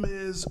problem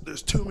is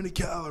there's too many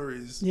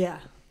calories. Yeah.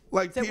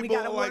 Like so people we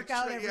gotta are work like,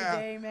 out every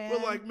day, man.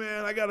 We're like,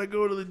 man, I gotta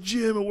go to the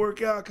gym and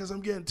work out because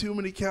I'm getting too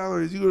many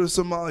calories. You go to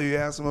Somalia, you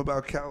ask them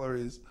about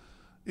calories.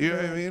 You know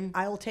what I mean?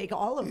 I'll take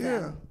all of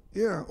them.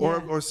 Yeah.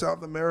 Or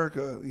South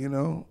America, you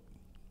know.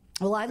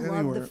 Well, I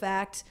love the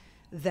fact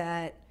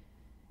that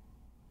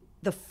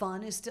the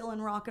fun is still in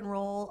rock and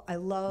roll. I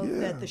love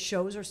that the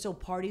shows are still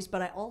parties,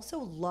 but I also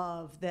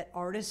love that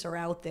artists are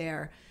out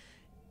there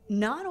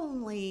not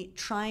only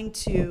trying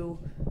to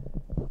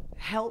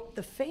help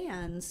the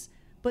fans,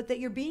 but that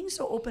you're being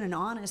so open and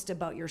honest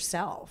about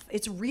yourself.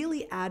 It's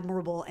really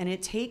admirable, and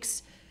it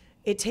takes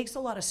a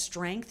lot of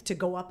strength to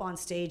go up on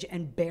stage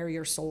and bare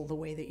your soul the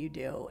way that you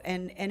do.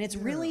 And it's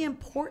really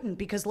important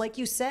because, like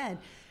you said,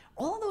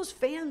 all of those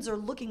fans are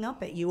looking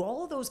up at you.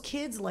 All of those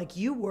kids like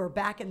you were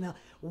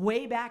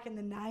way back in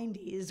the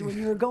 90s when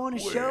you were going to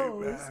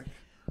shows.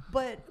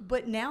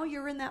 But now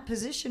you're in that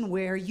position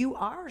where you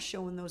are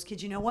showing those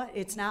kids, you know what?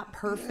 It's not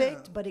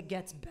perfect, but it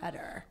gets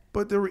better.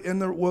 But the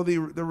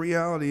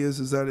reality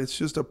is that it's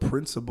just a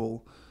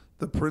principle.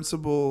 The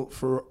principle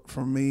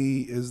for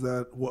me is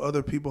that what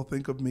other people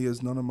think of me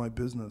is none of my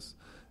business.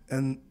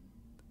 And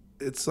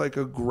it's like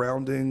a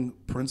grounding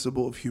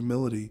principle of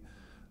humility.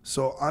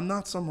 So I'm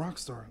not some rock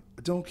star.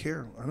 I don't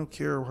care. I don't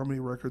care how many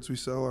records we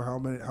sell or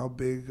how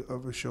big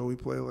of a show we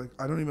play. Like,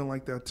 I don't even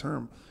like that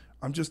term.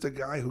 I'm just a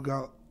guy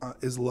who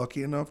is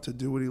lucky enough to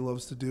do what he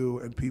loves to do,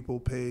 and people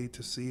pay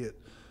to see it.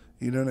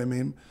 You know what I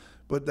mean?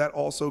 But that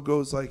also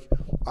goes like,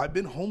 I've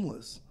been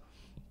homeless.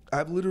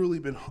 I've literally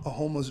been a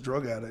homeless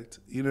drug addict.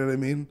 You know what I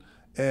mean?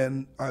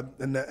 And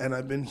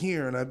I've been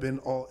here, and I've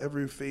been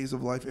every phase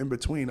of life in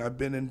between. I've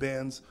been in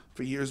bands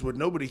for years where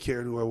nobody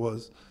cared who I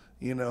was.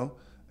 You know.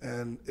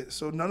 And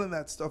so none of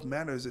that stuff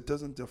matters. It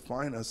doesn't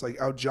define us.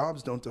 Like, our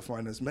jobs don't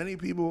define us. Many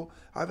people,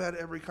 I've had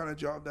every kind of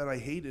job that I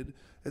hated.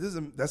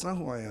 That's not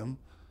who I am.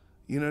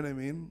 You know what I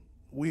mean?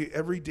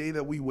 Every day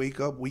that we wake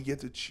up, we get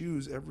to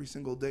choose every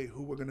single day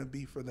who we're going to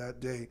be for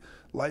that day.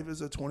 Life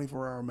is a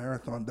 24-hour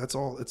marathon. That's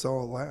all. It's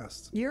all it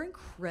lasts. You're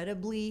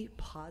incredibly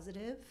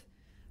positive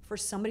for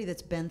somebody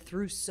that's been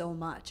through so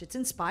much. It's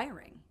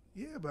inspiring.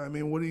 Yeah, but I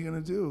mean, what are you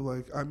going to do?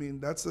 Like, I mean,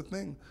 that's the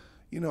thing.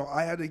 You know,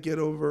 I had to get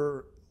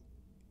over,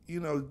 you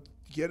know,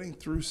 getting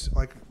through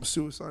like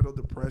suicidal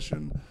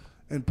depression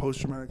and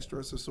post-traumatic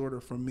stress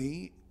disorder for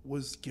me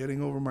was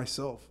getting over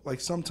myself. Like,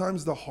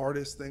 sometimes the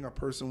hardest thing a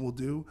person will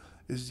do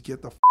is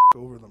get the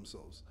over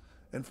themselves.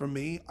 And for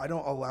me, I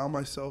don't allow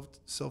myself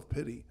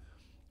self-pity.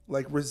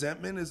 Like,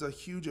 resentment is a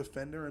huge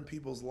offender in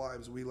people's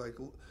lives.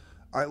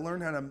 I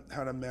learned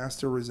how to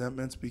master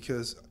resentments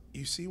because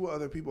you see what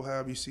other people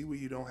have, you see what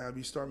you don't have,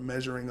 you start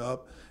measuring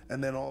up,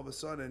 and then all of a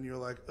sudden you're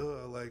like,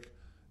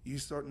 you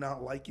start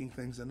not liking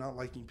things and not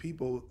liking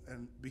people,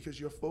 and because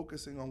you're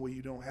focusing on what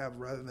you don't have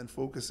rather than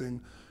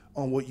focusing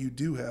on what you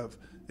do have.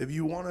 If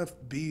you want to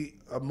be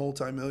a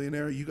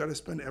multimillionaire, you got to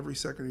spend every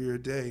second of your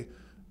day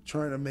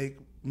trying to make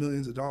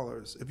millions of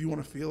dollars. If you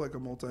want to feel like a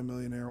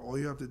multimillionaire, all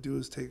you have to do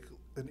is take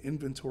an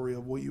inventory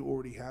of what you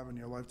already have in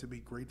your life to be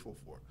grateful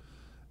for.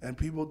 And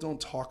people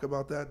don't talk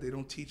about that. They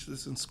don't teach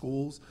this in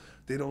schools.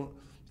 They don't,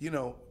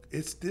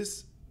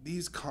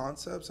 these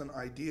concepts and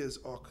ideas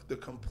are the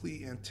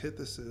complete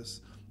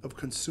antithesis of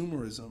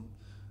consumerism.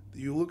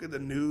 You look at the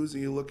news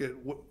and you look at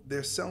what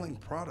they're selling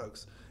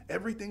products.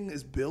 Everything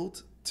is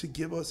built to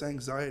give us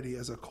anxiety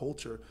as a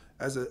culture,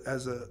 as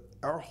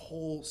our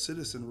whole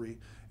citizenry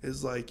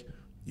is like,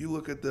 you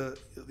look at the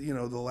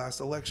last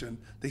election,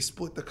 they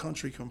split the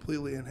country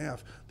completely in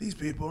half. These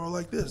people are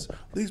like this.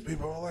 These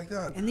people are like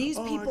that. And these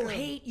people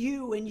hate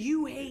you, and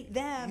you hate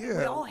them. Yeah. And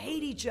we all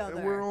hate each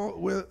other.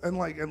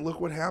 And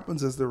look what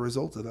happens as the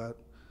result of that.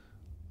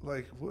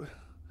 Like,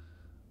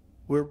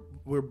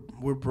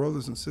 we're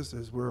brothers and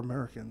sisters. We're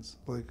Americans.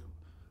 Like,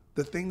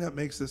 the thing that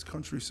makes this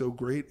country so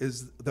great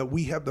is that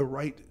we have the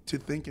right to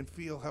think and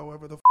feel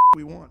however the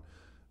we want.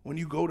 When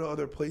you go to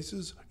other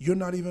places, you're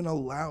not even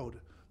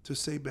allowed to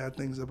say bad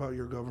things about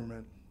your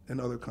government in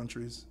other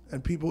countries.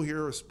 And people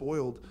here are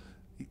spoiled.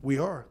 We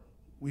are.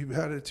 We've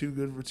had it too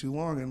good for too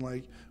long. And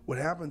like, what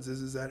happens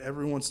is that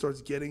everyone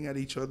starts getting at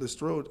each other's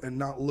throat and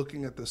not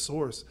looking at the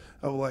source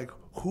of like,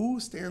 who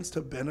stands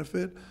to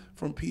benefit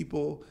from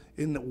people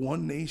in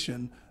one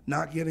nation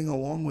not getting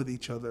along with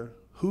each other?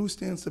 Who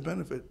stands to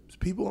benefit?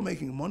 People are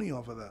making money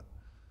off of that.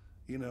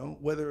 You know,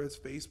 whether it's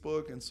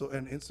Facebook and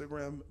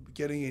Instagram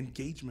getting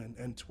engagement,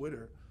 and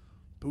Twitter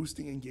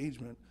boosting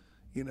engagement.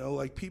 You know,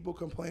 like, people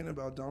complain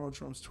about Donald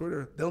Trump's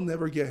Twitter. They'll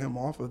never get him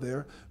off of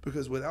there,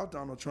 because without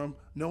Donald Trump,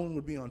 no one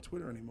would be on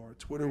Twitter anymore.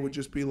 Twitter would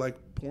just be like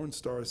porn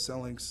stars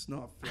selling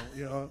snuff,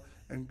 you know,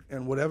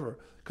 and whatever.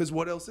 Because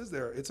what else is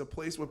there? It's a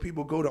place where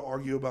people go to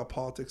argue about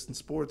politics and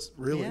sports,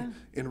 really,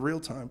 in real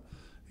time.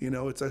 You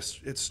know,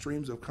 it's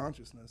streams of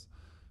consciousness.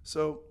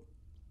 So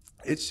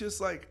it's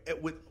just like,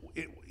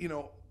 you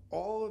know,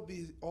 all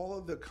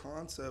of the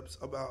concepts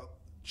about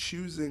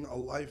choosing a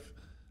life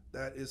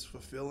that is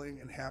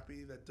fulfilling and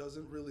happy, that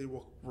doesn't really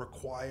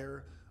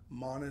require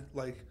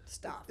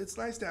stop. It's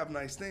nice to have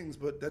nice things,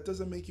 but that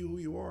doesn't make you who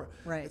you are.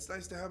 Right. It's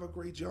nice to have a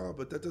great job,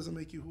 but that doesn't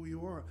make you who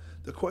you are.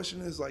 The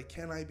question is, like,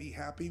 can I be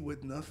happy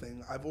with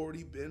nothing?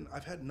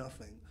 I've had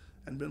nothing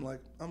and been like,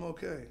 I'm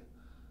okay,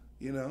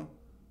 you know?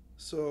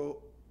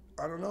 So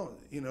I don't know.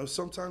 You know,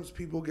 sometimes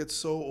people get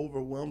so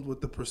overwhelmed with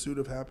the pursuit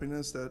of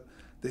happiness that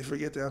they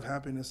forget to have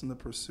happiness in the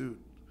pursuit.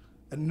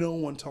 And no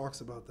one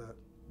talks about that.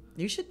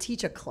 You should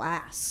teach a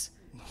class.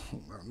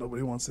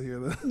 Nobody wants to hear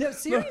that. No,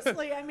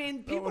 seriously. I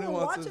mean, people are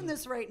watching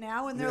this right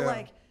now, and they're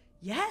like,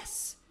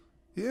 yes.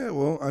 Yeah,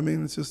 well, I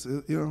mean, it's just,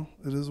 you know,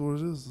 it is what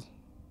it is.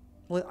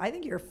 Well, I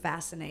think you're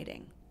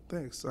fascinating.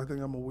 Thanks. I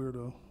think I'm a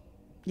weirdo.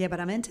 Yeah, but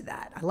I'm into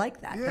that. I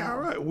like that. Yeah,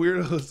 all right.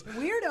 Weirdos.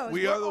 Weirdos.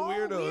 We are the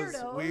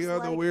weirdos. We are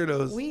the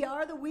weirdos. We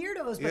are the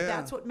weirdos, but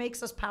that's what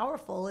makes us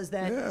powerful, is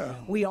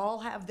that we all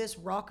have this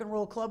rock and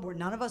roll club where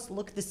none of us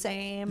look the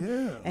same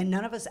and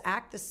none of us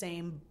act the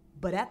same.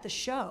 But at the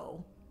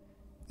show,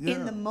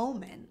 in the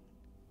moment,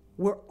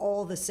 we're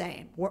all the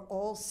same. We're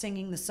all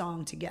singing the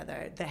song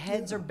together. The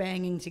heads are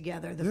banging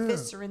together. The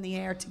fists are in the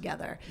air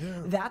together.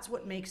 Yeah. That's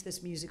what makes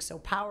this music so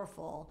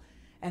powerful.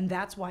 And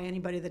that's why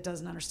anybody that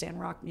doesn't understand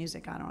rock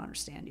music, I don't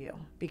understand you.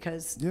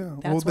 Because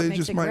that's what makes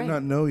just it might great.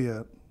 Not know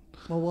yet.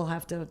 Well, we'll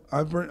have to.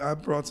 I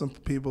brought some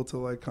people to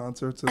like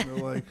concerts, and they're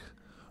like,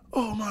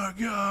 oh my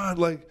God,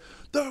 like,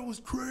 that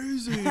was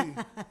crazy,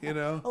 you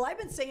know? Well, I've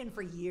been saying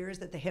for years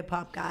that the hip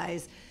hop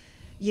guys,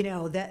 you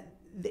know, that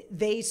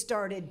they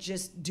started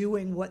just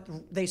doing what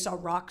they saw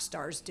rock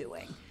stars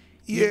doing.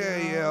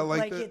 Yeah,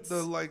 like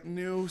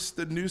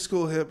the new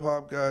school hip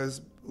hop guys.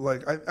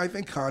 Like, I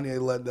think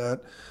Kanye led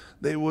that.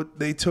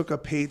 They took a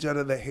page out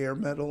of the hair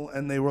metal,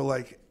 and they were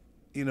like,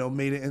 you know,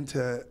 made it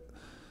into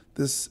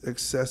this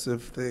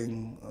excessive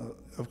thing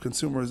of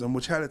consumerism,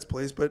 which had its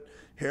place, but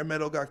hair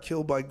metal got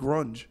killed by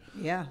grunge.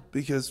 Yeah.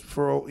 Because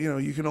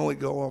you can only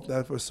go off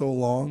that for so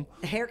long.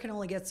 The hair can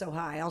only get so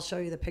high. I'll show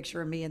you the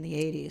picture of me in the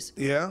 80s.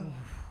 Yeah?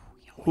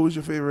 Who was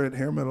your favorite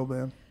hair metal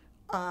band?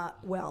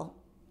 Well,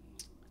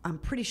 I'm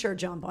pretty sure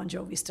Jon Bon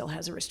Jovi still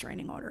has a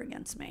restraining order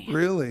against me.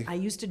 Really? I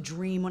used to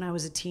dream when I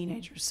was a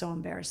teenager, so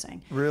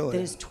embarrassing. Really?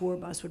 That his tour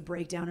bus would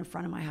break down in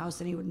front of my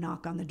house and he would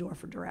knock on the door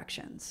for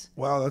directions.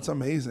 Wow, that's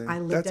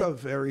amazing. That's a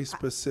very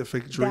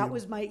specific dream. That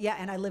was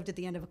and I lived at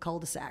the end of a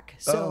cul-de-sac.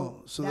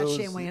 So that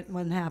shit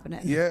wasn't happening.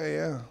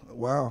 Yeah.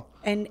 Wow.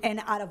 And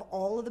out of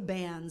all of the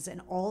bands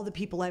and all the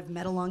people I've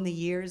met along the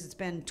years, it's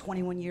been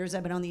 21 years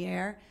I've been on the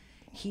air,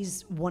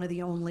 he's one of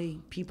the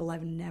only people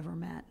I've never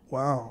met.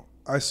 Wow.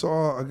 I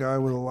saw a guy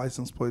with a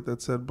license plate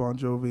that said Bon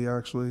Jovi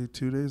actually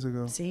 2 days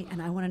ago. See,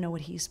 and I want to know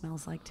what he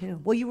smells like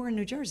too. Well, you were in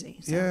New Jersey.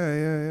 So.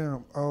 Yeah.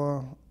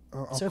 I'll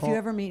so if you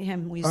ever meet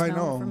him, will you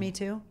smell him for me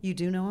too? You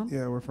do know him?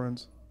 Yeah, we're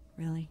friends.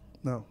 Really?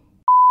 No,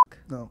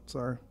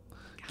 sorry.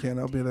 Can't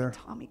help you there.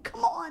 Tommy,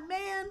 come on,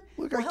 man.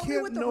 Look, I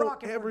can't know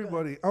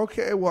everybody.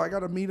 Okay, well, I got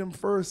to meet him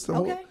first. So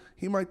okay.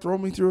 He might throw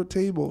me through a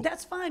table.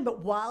 That's fine, but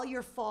while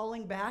you're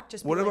falling back,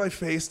 just what if I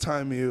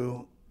FaceTime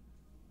you?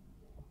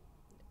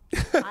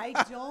 I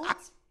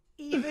don't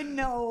even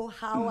know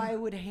how I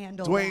would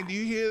handle Dwayne, that. do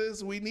you hear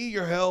this? We need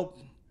your help,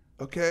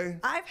 okay?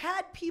 I've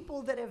had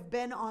people that have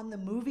been on the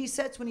movie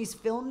sets when he's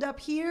filmed up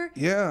here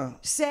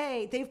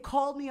say, they've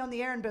called me on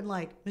the air and been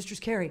like, Mistress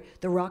Carrie,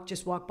 The Rock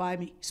just walked by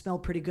me,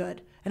 smelled pretty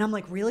good. And I'm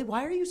like, really?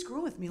 Why are you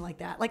screwing with me like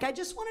that? Like, I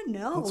just want to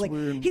know. That's like,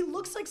 weird. He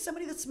looks like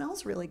somebody that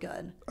smells really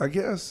good. I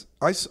guess.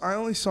 I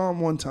only saw him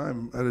one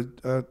time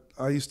at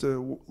I used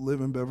to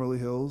live in Beverly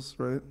Hills,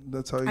 right?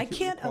 That's how you I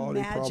can't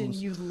imagine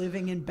you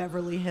living in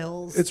Beverly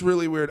Hills. It's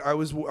really weird. I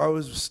ran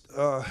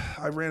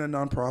a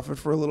nonprofit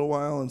for a little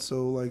while, and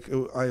so like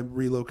I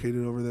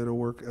relocated over there to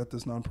work at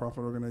this nonprofit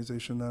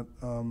organization that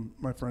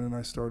my friend and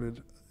I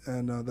started,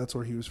 and that's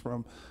where he was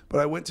from. But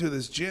I went to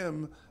this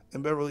gym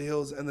in Beverly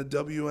Hills, and the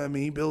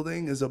WME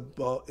building is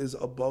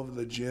above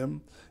the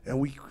gym. And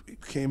we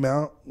came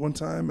out one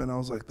time, and I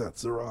was like,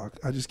 "That's the Rock."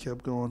 I just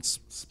kept going,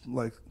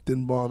 like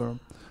didn't bother him.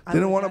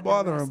 Didn't want to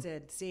bother him.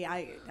 See,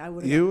 I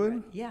would. You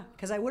would? Yeah,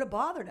 because I would have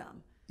bothered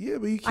him. Yeah,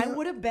 but you can't. I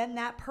would have been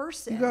that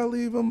person. You gotta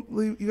leave him.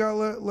 You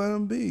gotta let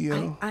him be. You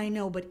know. I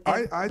know, but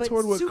I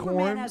toured with Superman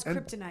Korn has and-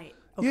 kryptonite.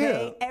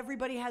 Okay, Yeah.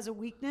 everybody has a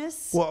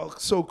weakness. Well,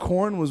 so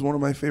Korn was one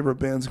of my favorite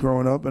bands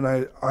growing up, and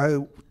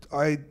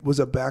I was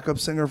a backup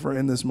singer for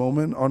In This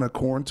Moment on a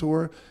Korn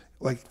tour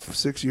like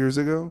 6 years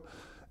ago,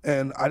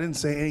 and I didn't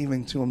say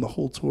anything to him the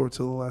whole tour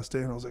till the last day,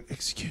 and I was like,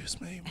 "Excuse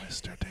me,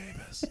 Mr.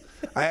 Davis."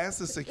 I asked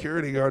the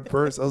security guard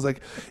first. I was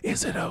like,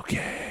 "Is it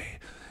okay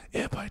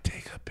if I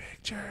take a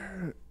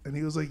picture?" And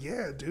he was like,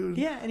 "Yeah, dude."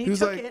 Yeah, and he was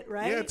took like, it,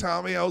 right? "Yeah,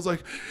 Tommy." I was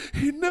like,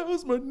 "He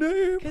knows my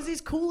name." Because he's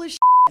cool as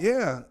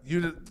Yeah,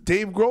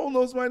 Dave Grohl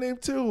knows my name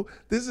too.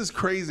 This is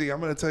crazy. I'm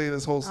going to tell you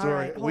this whole story. All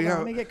right, hold on,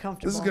 let me get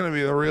comfortable. This is going to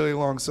be a really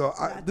long. So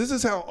this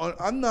is how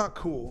I'm not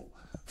cool.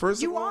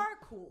 First You of all, are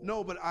cool.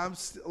 No, but I'm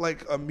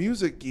like a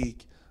music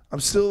geek. I'm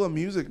still a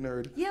music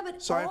nerd. Yeah,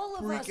 but so all I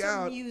of freak us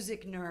are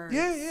music nerds.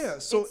 Yeah.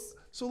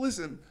 So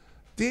listen,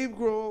 Dave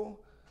Grohl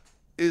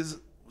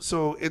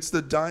it's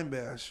the Dime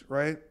Bash,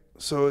 right?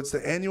 So it's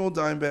the annual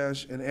Dime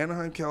Bash in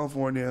Anaheim,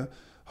 California.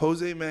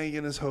 Jose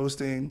Mangan is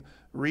hosting.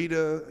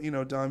 Rita,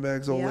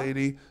 Dimebag's old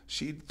lady,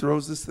 she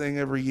throws this thing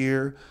every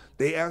year.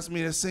 They asked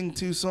me to sing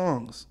 2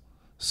 songs.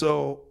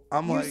 So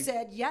I'm You like... You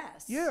said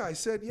yes. Yeah, I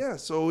said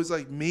yes. So it was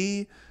like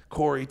me,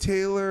 Corey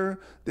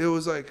Taylor. There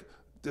was like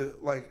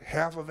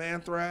half of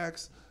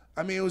Anthrax.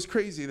 I mean, it was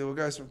crazy. There were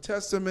guys from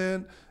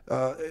Testament.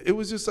 It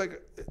was just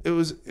like, it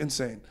was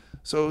insane.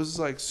 So it was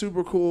like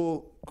super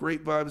cool,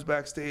 great vibes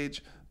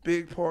backstage,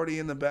 big party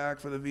in the back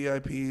for the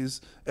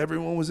VIPs.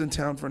 Everyone was in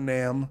town for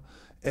NAMM.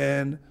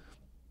 And...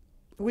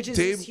 Which is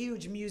this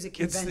huge music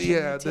convention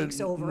that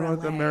takes over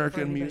North LA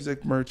American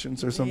Music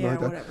Merchants or something like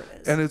that. Whatever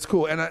it is. And it's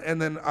cool.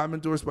 And then I'm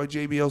endorsed by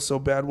JBL, so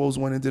Bad Wolves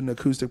went and did an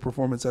acoustic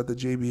performance at the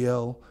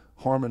JBL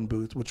Harmon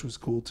booth, which was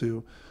cool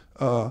too.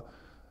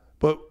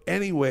 But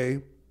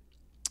anyway,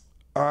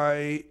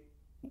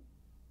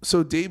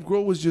 so Dave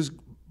Grohl was just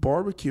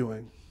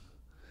barbecuing.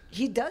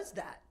 He does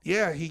that.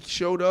 Yeah, he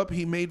showed up.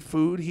 He made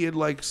food. He had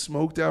like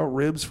smoked out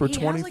ribs for 24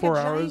 hours. He has like a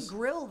hours. giant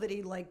grill that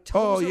he like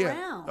tows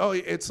around. Oh,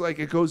 it's like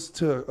it goes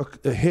to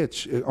a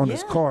hitch on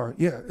his car.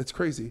 Yeah, it's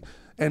crazy.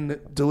 And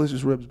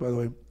delicious ribs, by the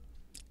way.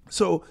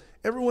 So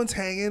everyone's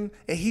hanging,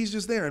 and he's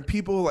just there, and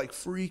people are like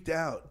freaked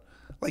out.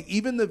 Like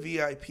even the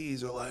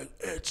VIPs are like,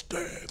 "It's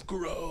Dave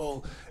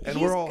Grohl," and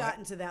He's we're all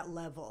gotten to that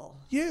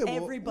level. Yeah, well,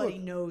 everybody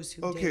knows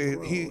who okay, Dave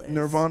Grohl is.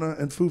 Nirvana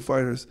and Foo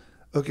Fighters.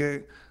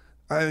 Okay,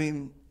 I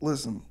mean,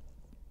 listen.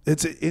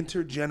 It's an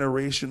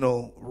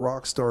intergenerational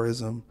rock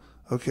starism,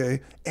 okay?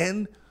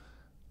 And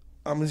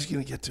I'm just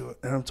going to get to it.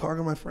 And I'm talking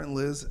to my friend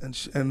Liz, and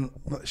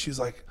she's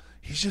like,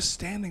 "He's just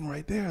standing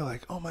right there.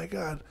 Like, oh, my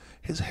God,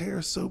 his hair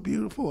is so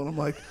beautiful." And I'm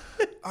like,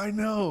 "I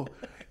know.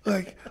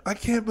 Like, I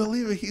can't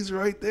believe it. He's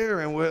right there."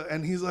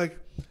 And he's like,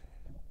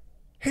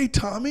 "Hey,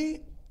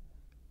 Tommy."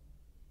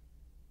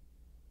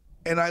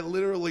 And I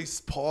literally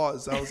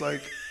paused. I was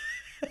like...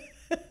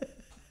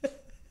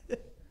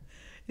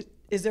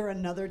 Is there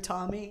another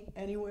Tommy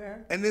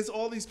anywhere? And there's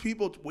all these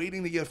people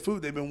waiting to get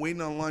food. They've been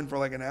waiting online for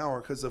like an hour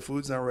because the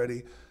food's not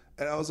ready.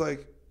 And I was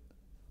like,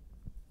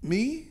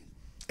 "Me?"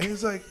 And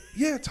he's like,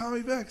 "Yeah, Tommy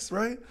Vext,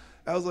 right?"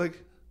 I was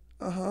like,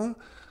 "Uh-huh."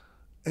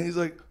 And he's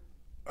like,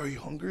 "Are you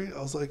hungry?"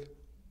 I was like,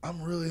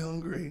 "I'm really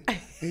hungry." And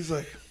he's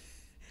like,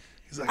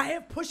 "I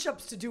have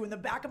push-ups to do in the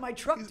back of my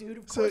truck, dude.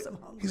 Of course I'm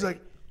hungry." He's like,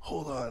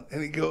 "Hold on."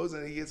 And he goes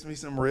and he gets me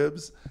some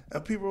ribs.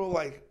 And people are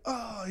like,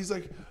 "Oh," he's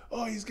like,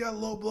 "Oh, he's got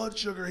low blood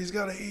sugar. He's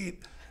got to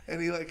eat." And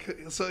he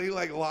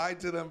lied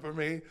to them for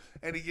me.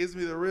 And he gives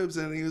me the ribs.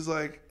 And he's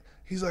like,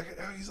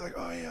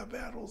 "Oh yeah,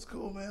 Battle's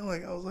cool, man."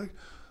 Like,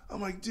 I'm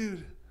like,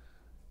 "Dude,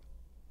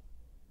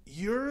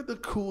 you're the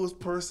coolest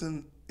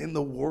person in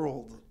the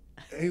world."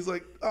 And he's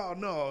like, "Oh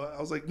no."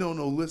 I was like, no,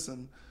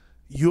 listen,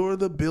 you're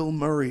the Bill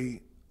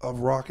Murray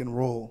of rock and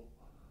roll.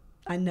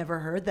 I never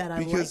heard that. I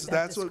because like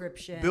that that's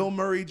description. What Bill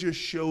Murray just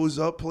shows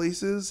up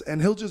places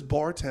and he'll just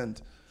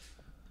bartend.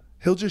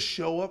 He'll just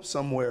show up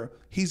somewhere.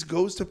 He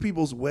goes to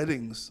people's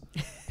weddings.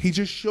 He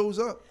just shows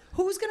up.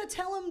 Who's gonna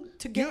tell him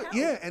to get out?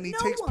 Yeah, and he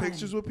takes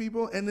pictures with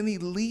people and then he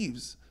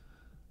leaves.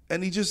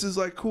 And he just is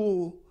like,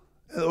 cool.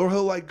 Or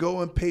he'll like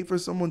go and pay for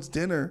someone's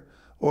dinner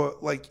or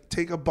like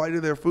take a bite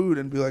of their food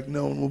and be like,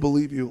 "No one will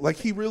believe you." Like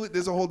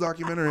there's a whole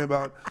documentary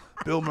about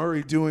Bill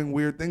Murray doing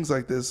weird things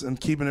like this and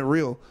keeping it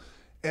real.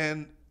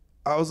 And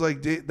I was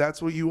like,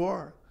 "That's what you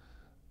are."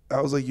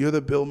 I was like, "You're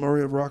the Bill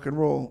Murray of rock and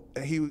roll."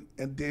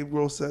 And Dave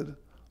Grohl said,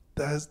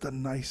 that is the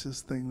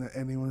nicest thing that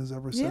anyone has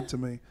ever said to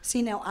me.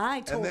 See, now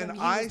I told him he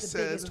was the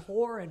biggest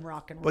whore in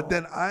rock and roll. But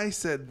then I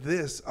said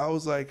this. I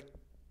was like,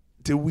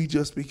 did we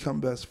just become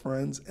best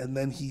friends? And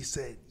then he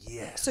said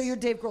yes. So you're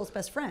Dave Grohl's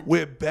best friend?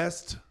 We're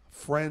best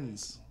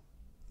friends.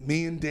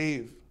 Me and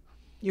Dave.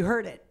 You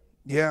heard it.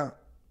 Yeah.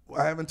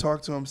 I haven't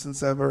talked to him since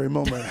that very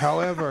moment.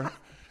 However...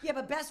 Yeah,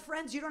 but best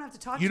friends, you don't have to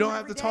talk to You him don't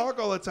have to day. talk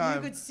all the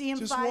time. You could see him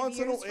just 5 once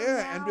years in from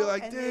now, and be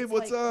like, Dave,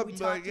 what's up? We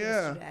Like,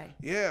 yesterday.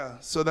 yeah.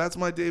 So that's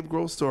my Dave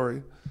Grohl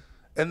story.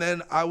 And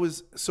then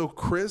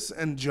Chris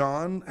and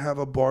John have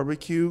a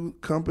barbecue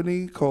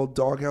company called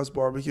Doghouse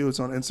Barbecue. It's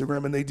on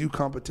Instagram, and they do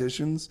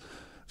competitions.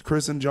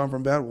 Chris and John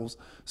from Bad Wolves.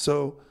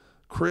 So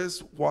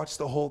Chris watched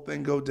the whole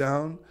thing go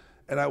down,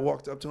 and I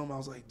walked up to him. I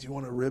was like, do you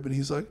want a rib? And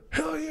he's like,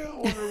 hell yeah, I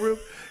want a rib.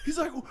 He's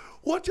like,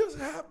 what just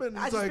happened?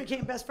 He's I just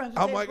became best friends with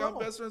I'm Dave like, Grohl. I'm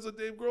best friends with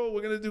Dave Grohl.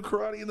 We're going to do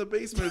karate in the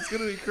basement. It's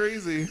going to be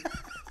crazy.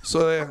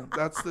 So, yeah,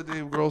 that's the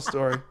Dave Grohl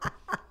story.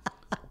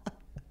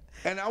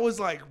 And I was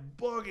like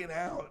bugging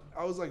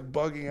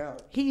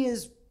out. He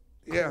is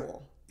cool.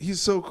 Yeah. He's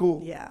so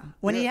cool. Yeah.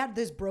 When he had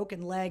this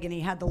broken leg and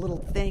he had the little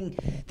thing,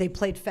 they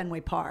played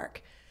Fenway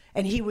Park.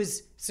 And he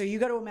was, so you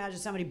got to imagine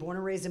somebody born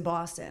and raised in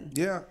Boston.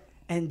 Yeah.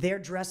 And their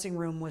dressing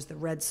room was the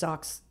Red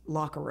Sox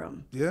locker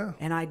room. Yeah.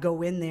 And I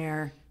go in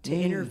there to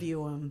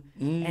interview him.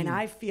 And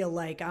I feel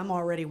like I'm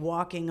already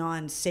walking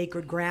on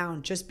sacred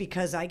ground just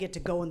because I get to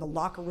go in the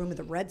locker room of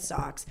the Red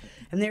Sox.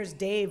 And there's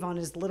Dave on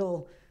his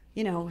little,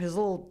 his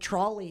little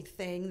trolley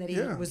thing that he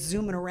was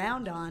zooming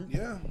around on.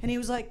 Yeah. And he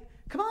was like,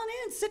 come on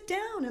in, sit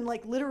down. And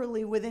like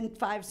literally within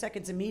 5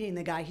 seconds of meeting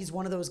the guy, he's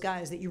one of those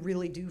guys that you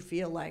really do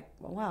feel like,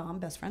 well, wow, I'm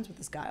best friends with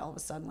this guy all of a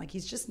sudden. Like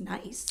he's just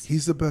nice.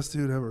 He's the best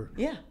dude ever.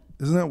 Yeah.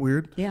 Isn't that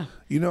weird? Yeah.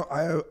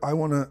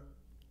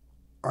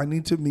 I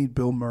need to meet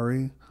Bill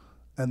Murray,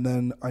 and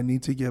then I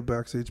need to get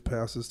backstage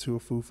passes to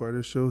a Foo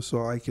Fighters show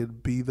so I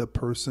could be the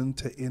person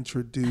to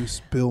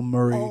introduce Bill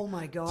Murray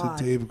to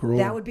Dave Grohl.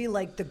 That would be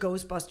like the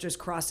Ghostbusters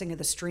crossing of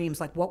the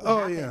streams. Like what would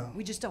happen? Yeah.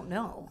 We just don't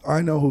know.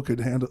 I know who could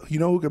handle. You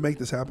know who could make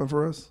this happen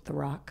for us? The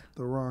Rock.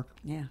 The Rock.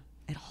 Yeah.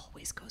 It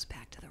always goes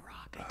back to The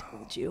Rock. I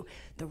told you.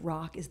 The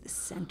Rock is the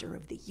center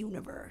of the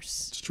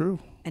universe. It's true.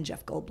 And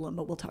Jeff Goldblum,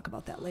 but we'll talk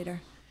about that later.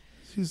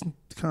 He's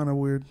kind of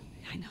weird.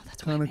 I know.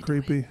 That's kind of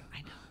creepy.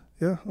 I know.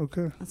 Yeah,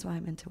 okay. That's why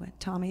I'm into it.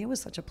 Tommy, it was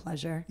such a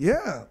pleasure.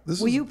 Yeah.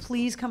 Will you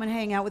please come and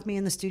hang out with me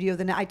in the studio?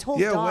 I told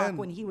Doc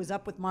when he was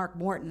up with Mark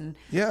Morton.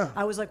 Yeah.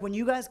 I was like, when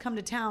you guys come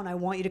to town, I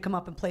want you to come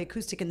up and play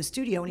acoustic in the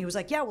studio. And he was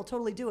like, yeah, we'll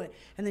totally do it.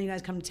 And then you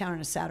guys come to town on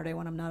a Saturday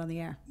when I'm not on the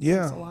air.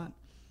 Yeah. Thanks a lot.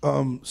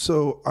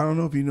 So I don't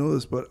know if you know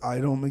this, but I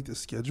don't make the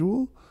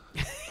schedule.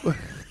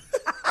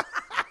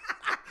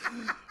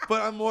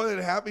 But I'm more than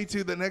happy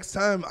to the next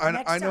time.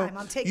 I know.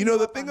 I'm taking you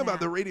the up thing on about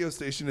that. the radio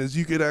station is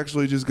you could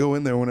actually just go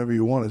in there whenever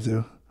you wanted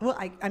to. Well,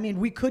 I mean,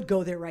 we could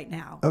go there right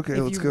now. Okay,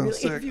 let's go.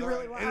 If you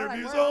really want.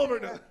 Interview's over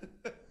now.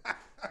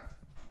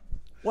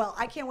 Well,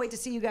 I can't wait to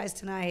see you guys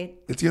tonight.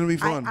 It's going to be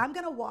fun. I'm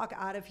going to walk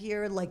out of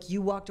here like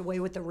you walked away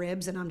with the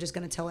ribs, and I'm just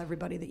going to tell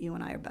everybody that you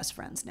and I are best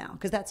friends now,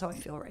 because that's how I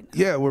feel right now.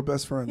 Yeah, we're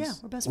best friends. Yeah,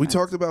 we're best We friends.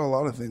 talked about a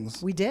lot of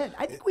things. We did.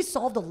 I think we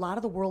solved a lot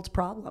of the world's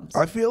problems.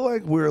 I feel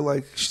like we're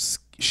like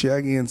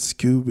Shaggy and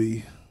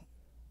Scooby.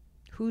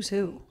 Who's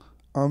who?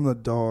 I'm the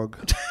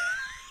dog.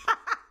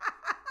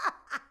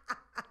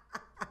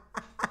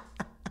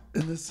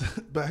 And this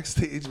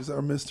backstage is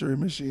our mystery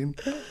machine.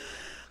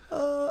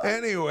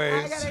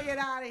 Anyways. I gotta get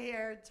out of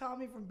here.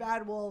 Tommy from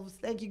Bad Wolves.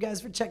 Thank you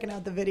guys for checking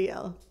out the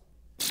video.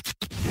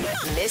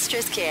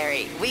 Mistress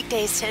Carrie,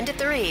 weekdays 10 to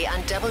 3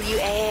 on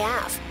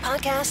WAAF.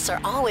 Podcasts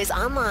are always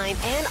online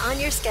and on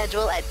your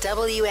schedule at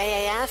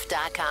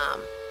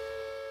WAAF.com.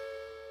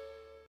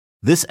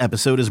 This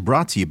episode is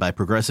brought to you by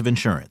Progressive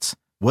Insurance.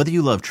 Whether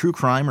you love true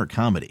crime or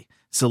comedy,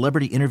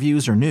 celebrity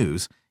interviews or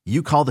news,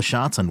 you call the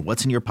shots on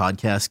what's in your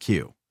podcast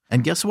queue.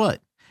 And guess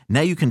what?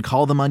 Now you can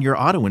call them on your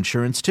auto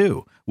insurance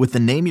too with the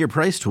Name Your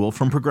Price tool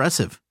from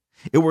Progressive.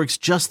 It works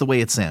just the way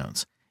it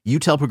sounds. You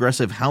tell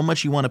Progressive how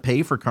much you want to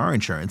pay for car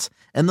insurance,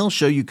 and they'll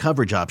show you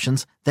coverage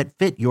options that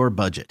fit your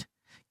budget.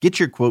 Get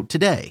your quote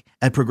today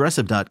at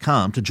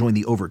Progressive.com to join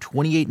the over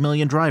 28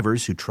 million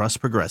drivers who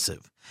trust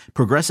Progressive.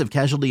 Progressive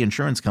Casualty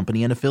Insurance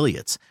Company and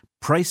Affiliates.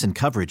 Price and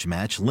coverage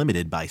match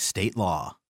limited by state law.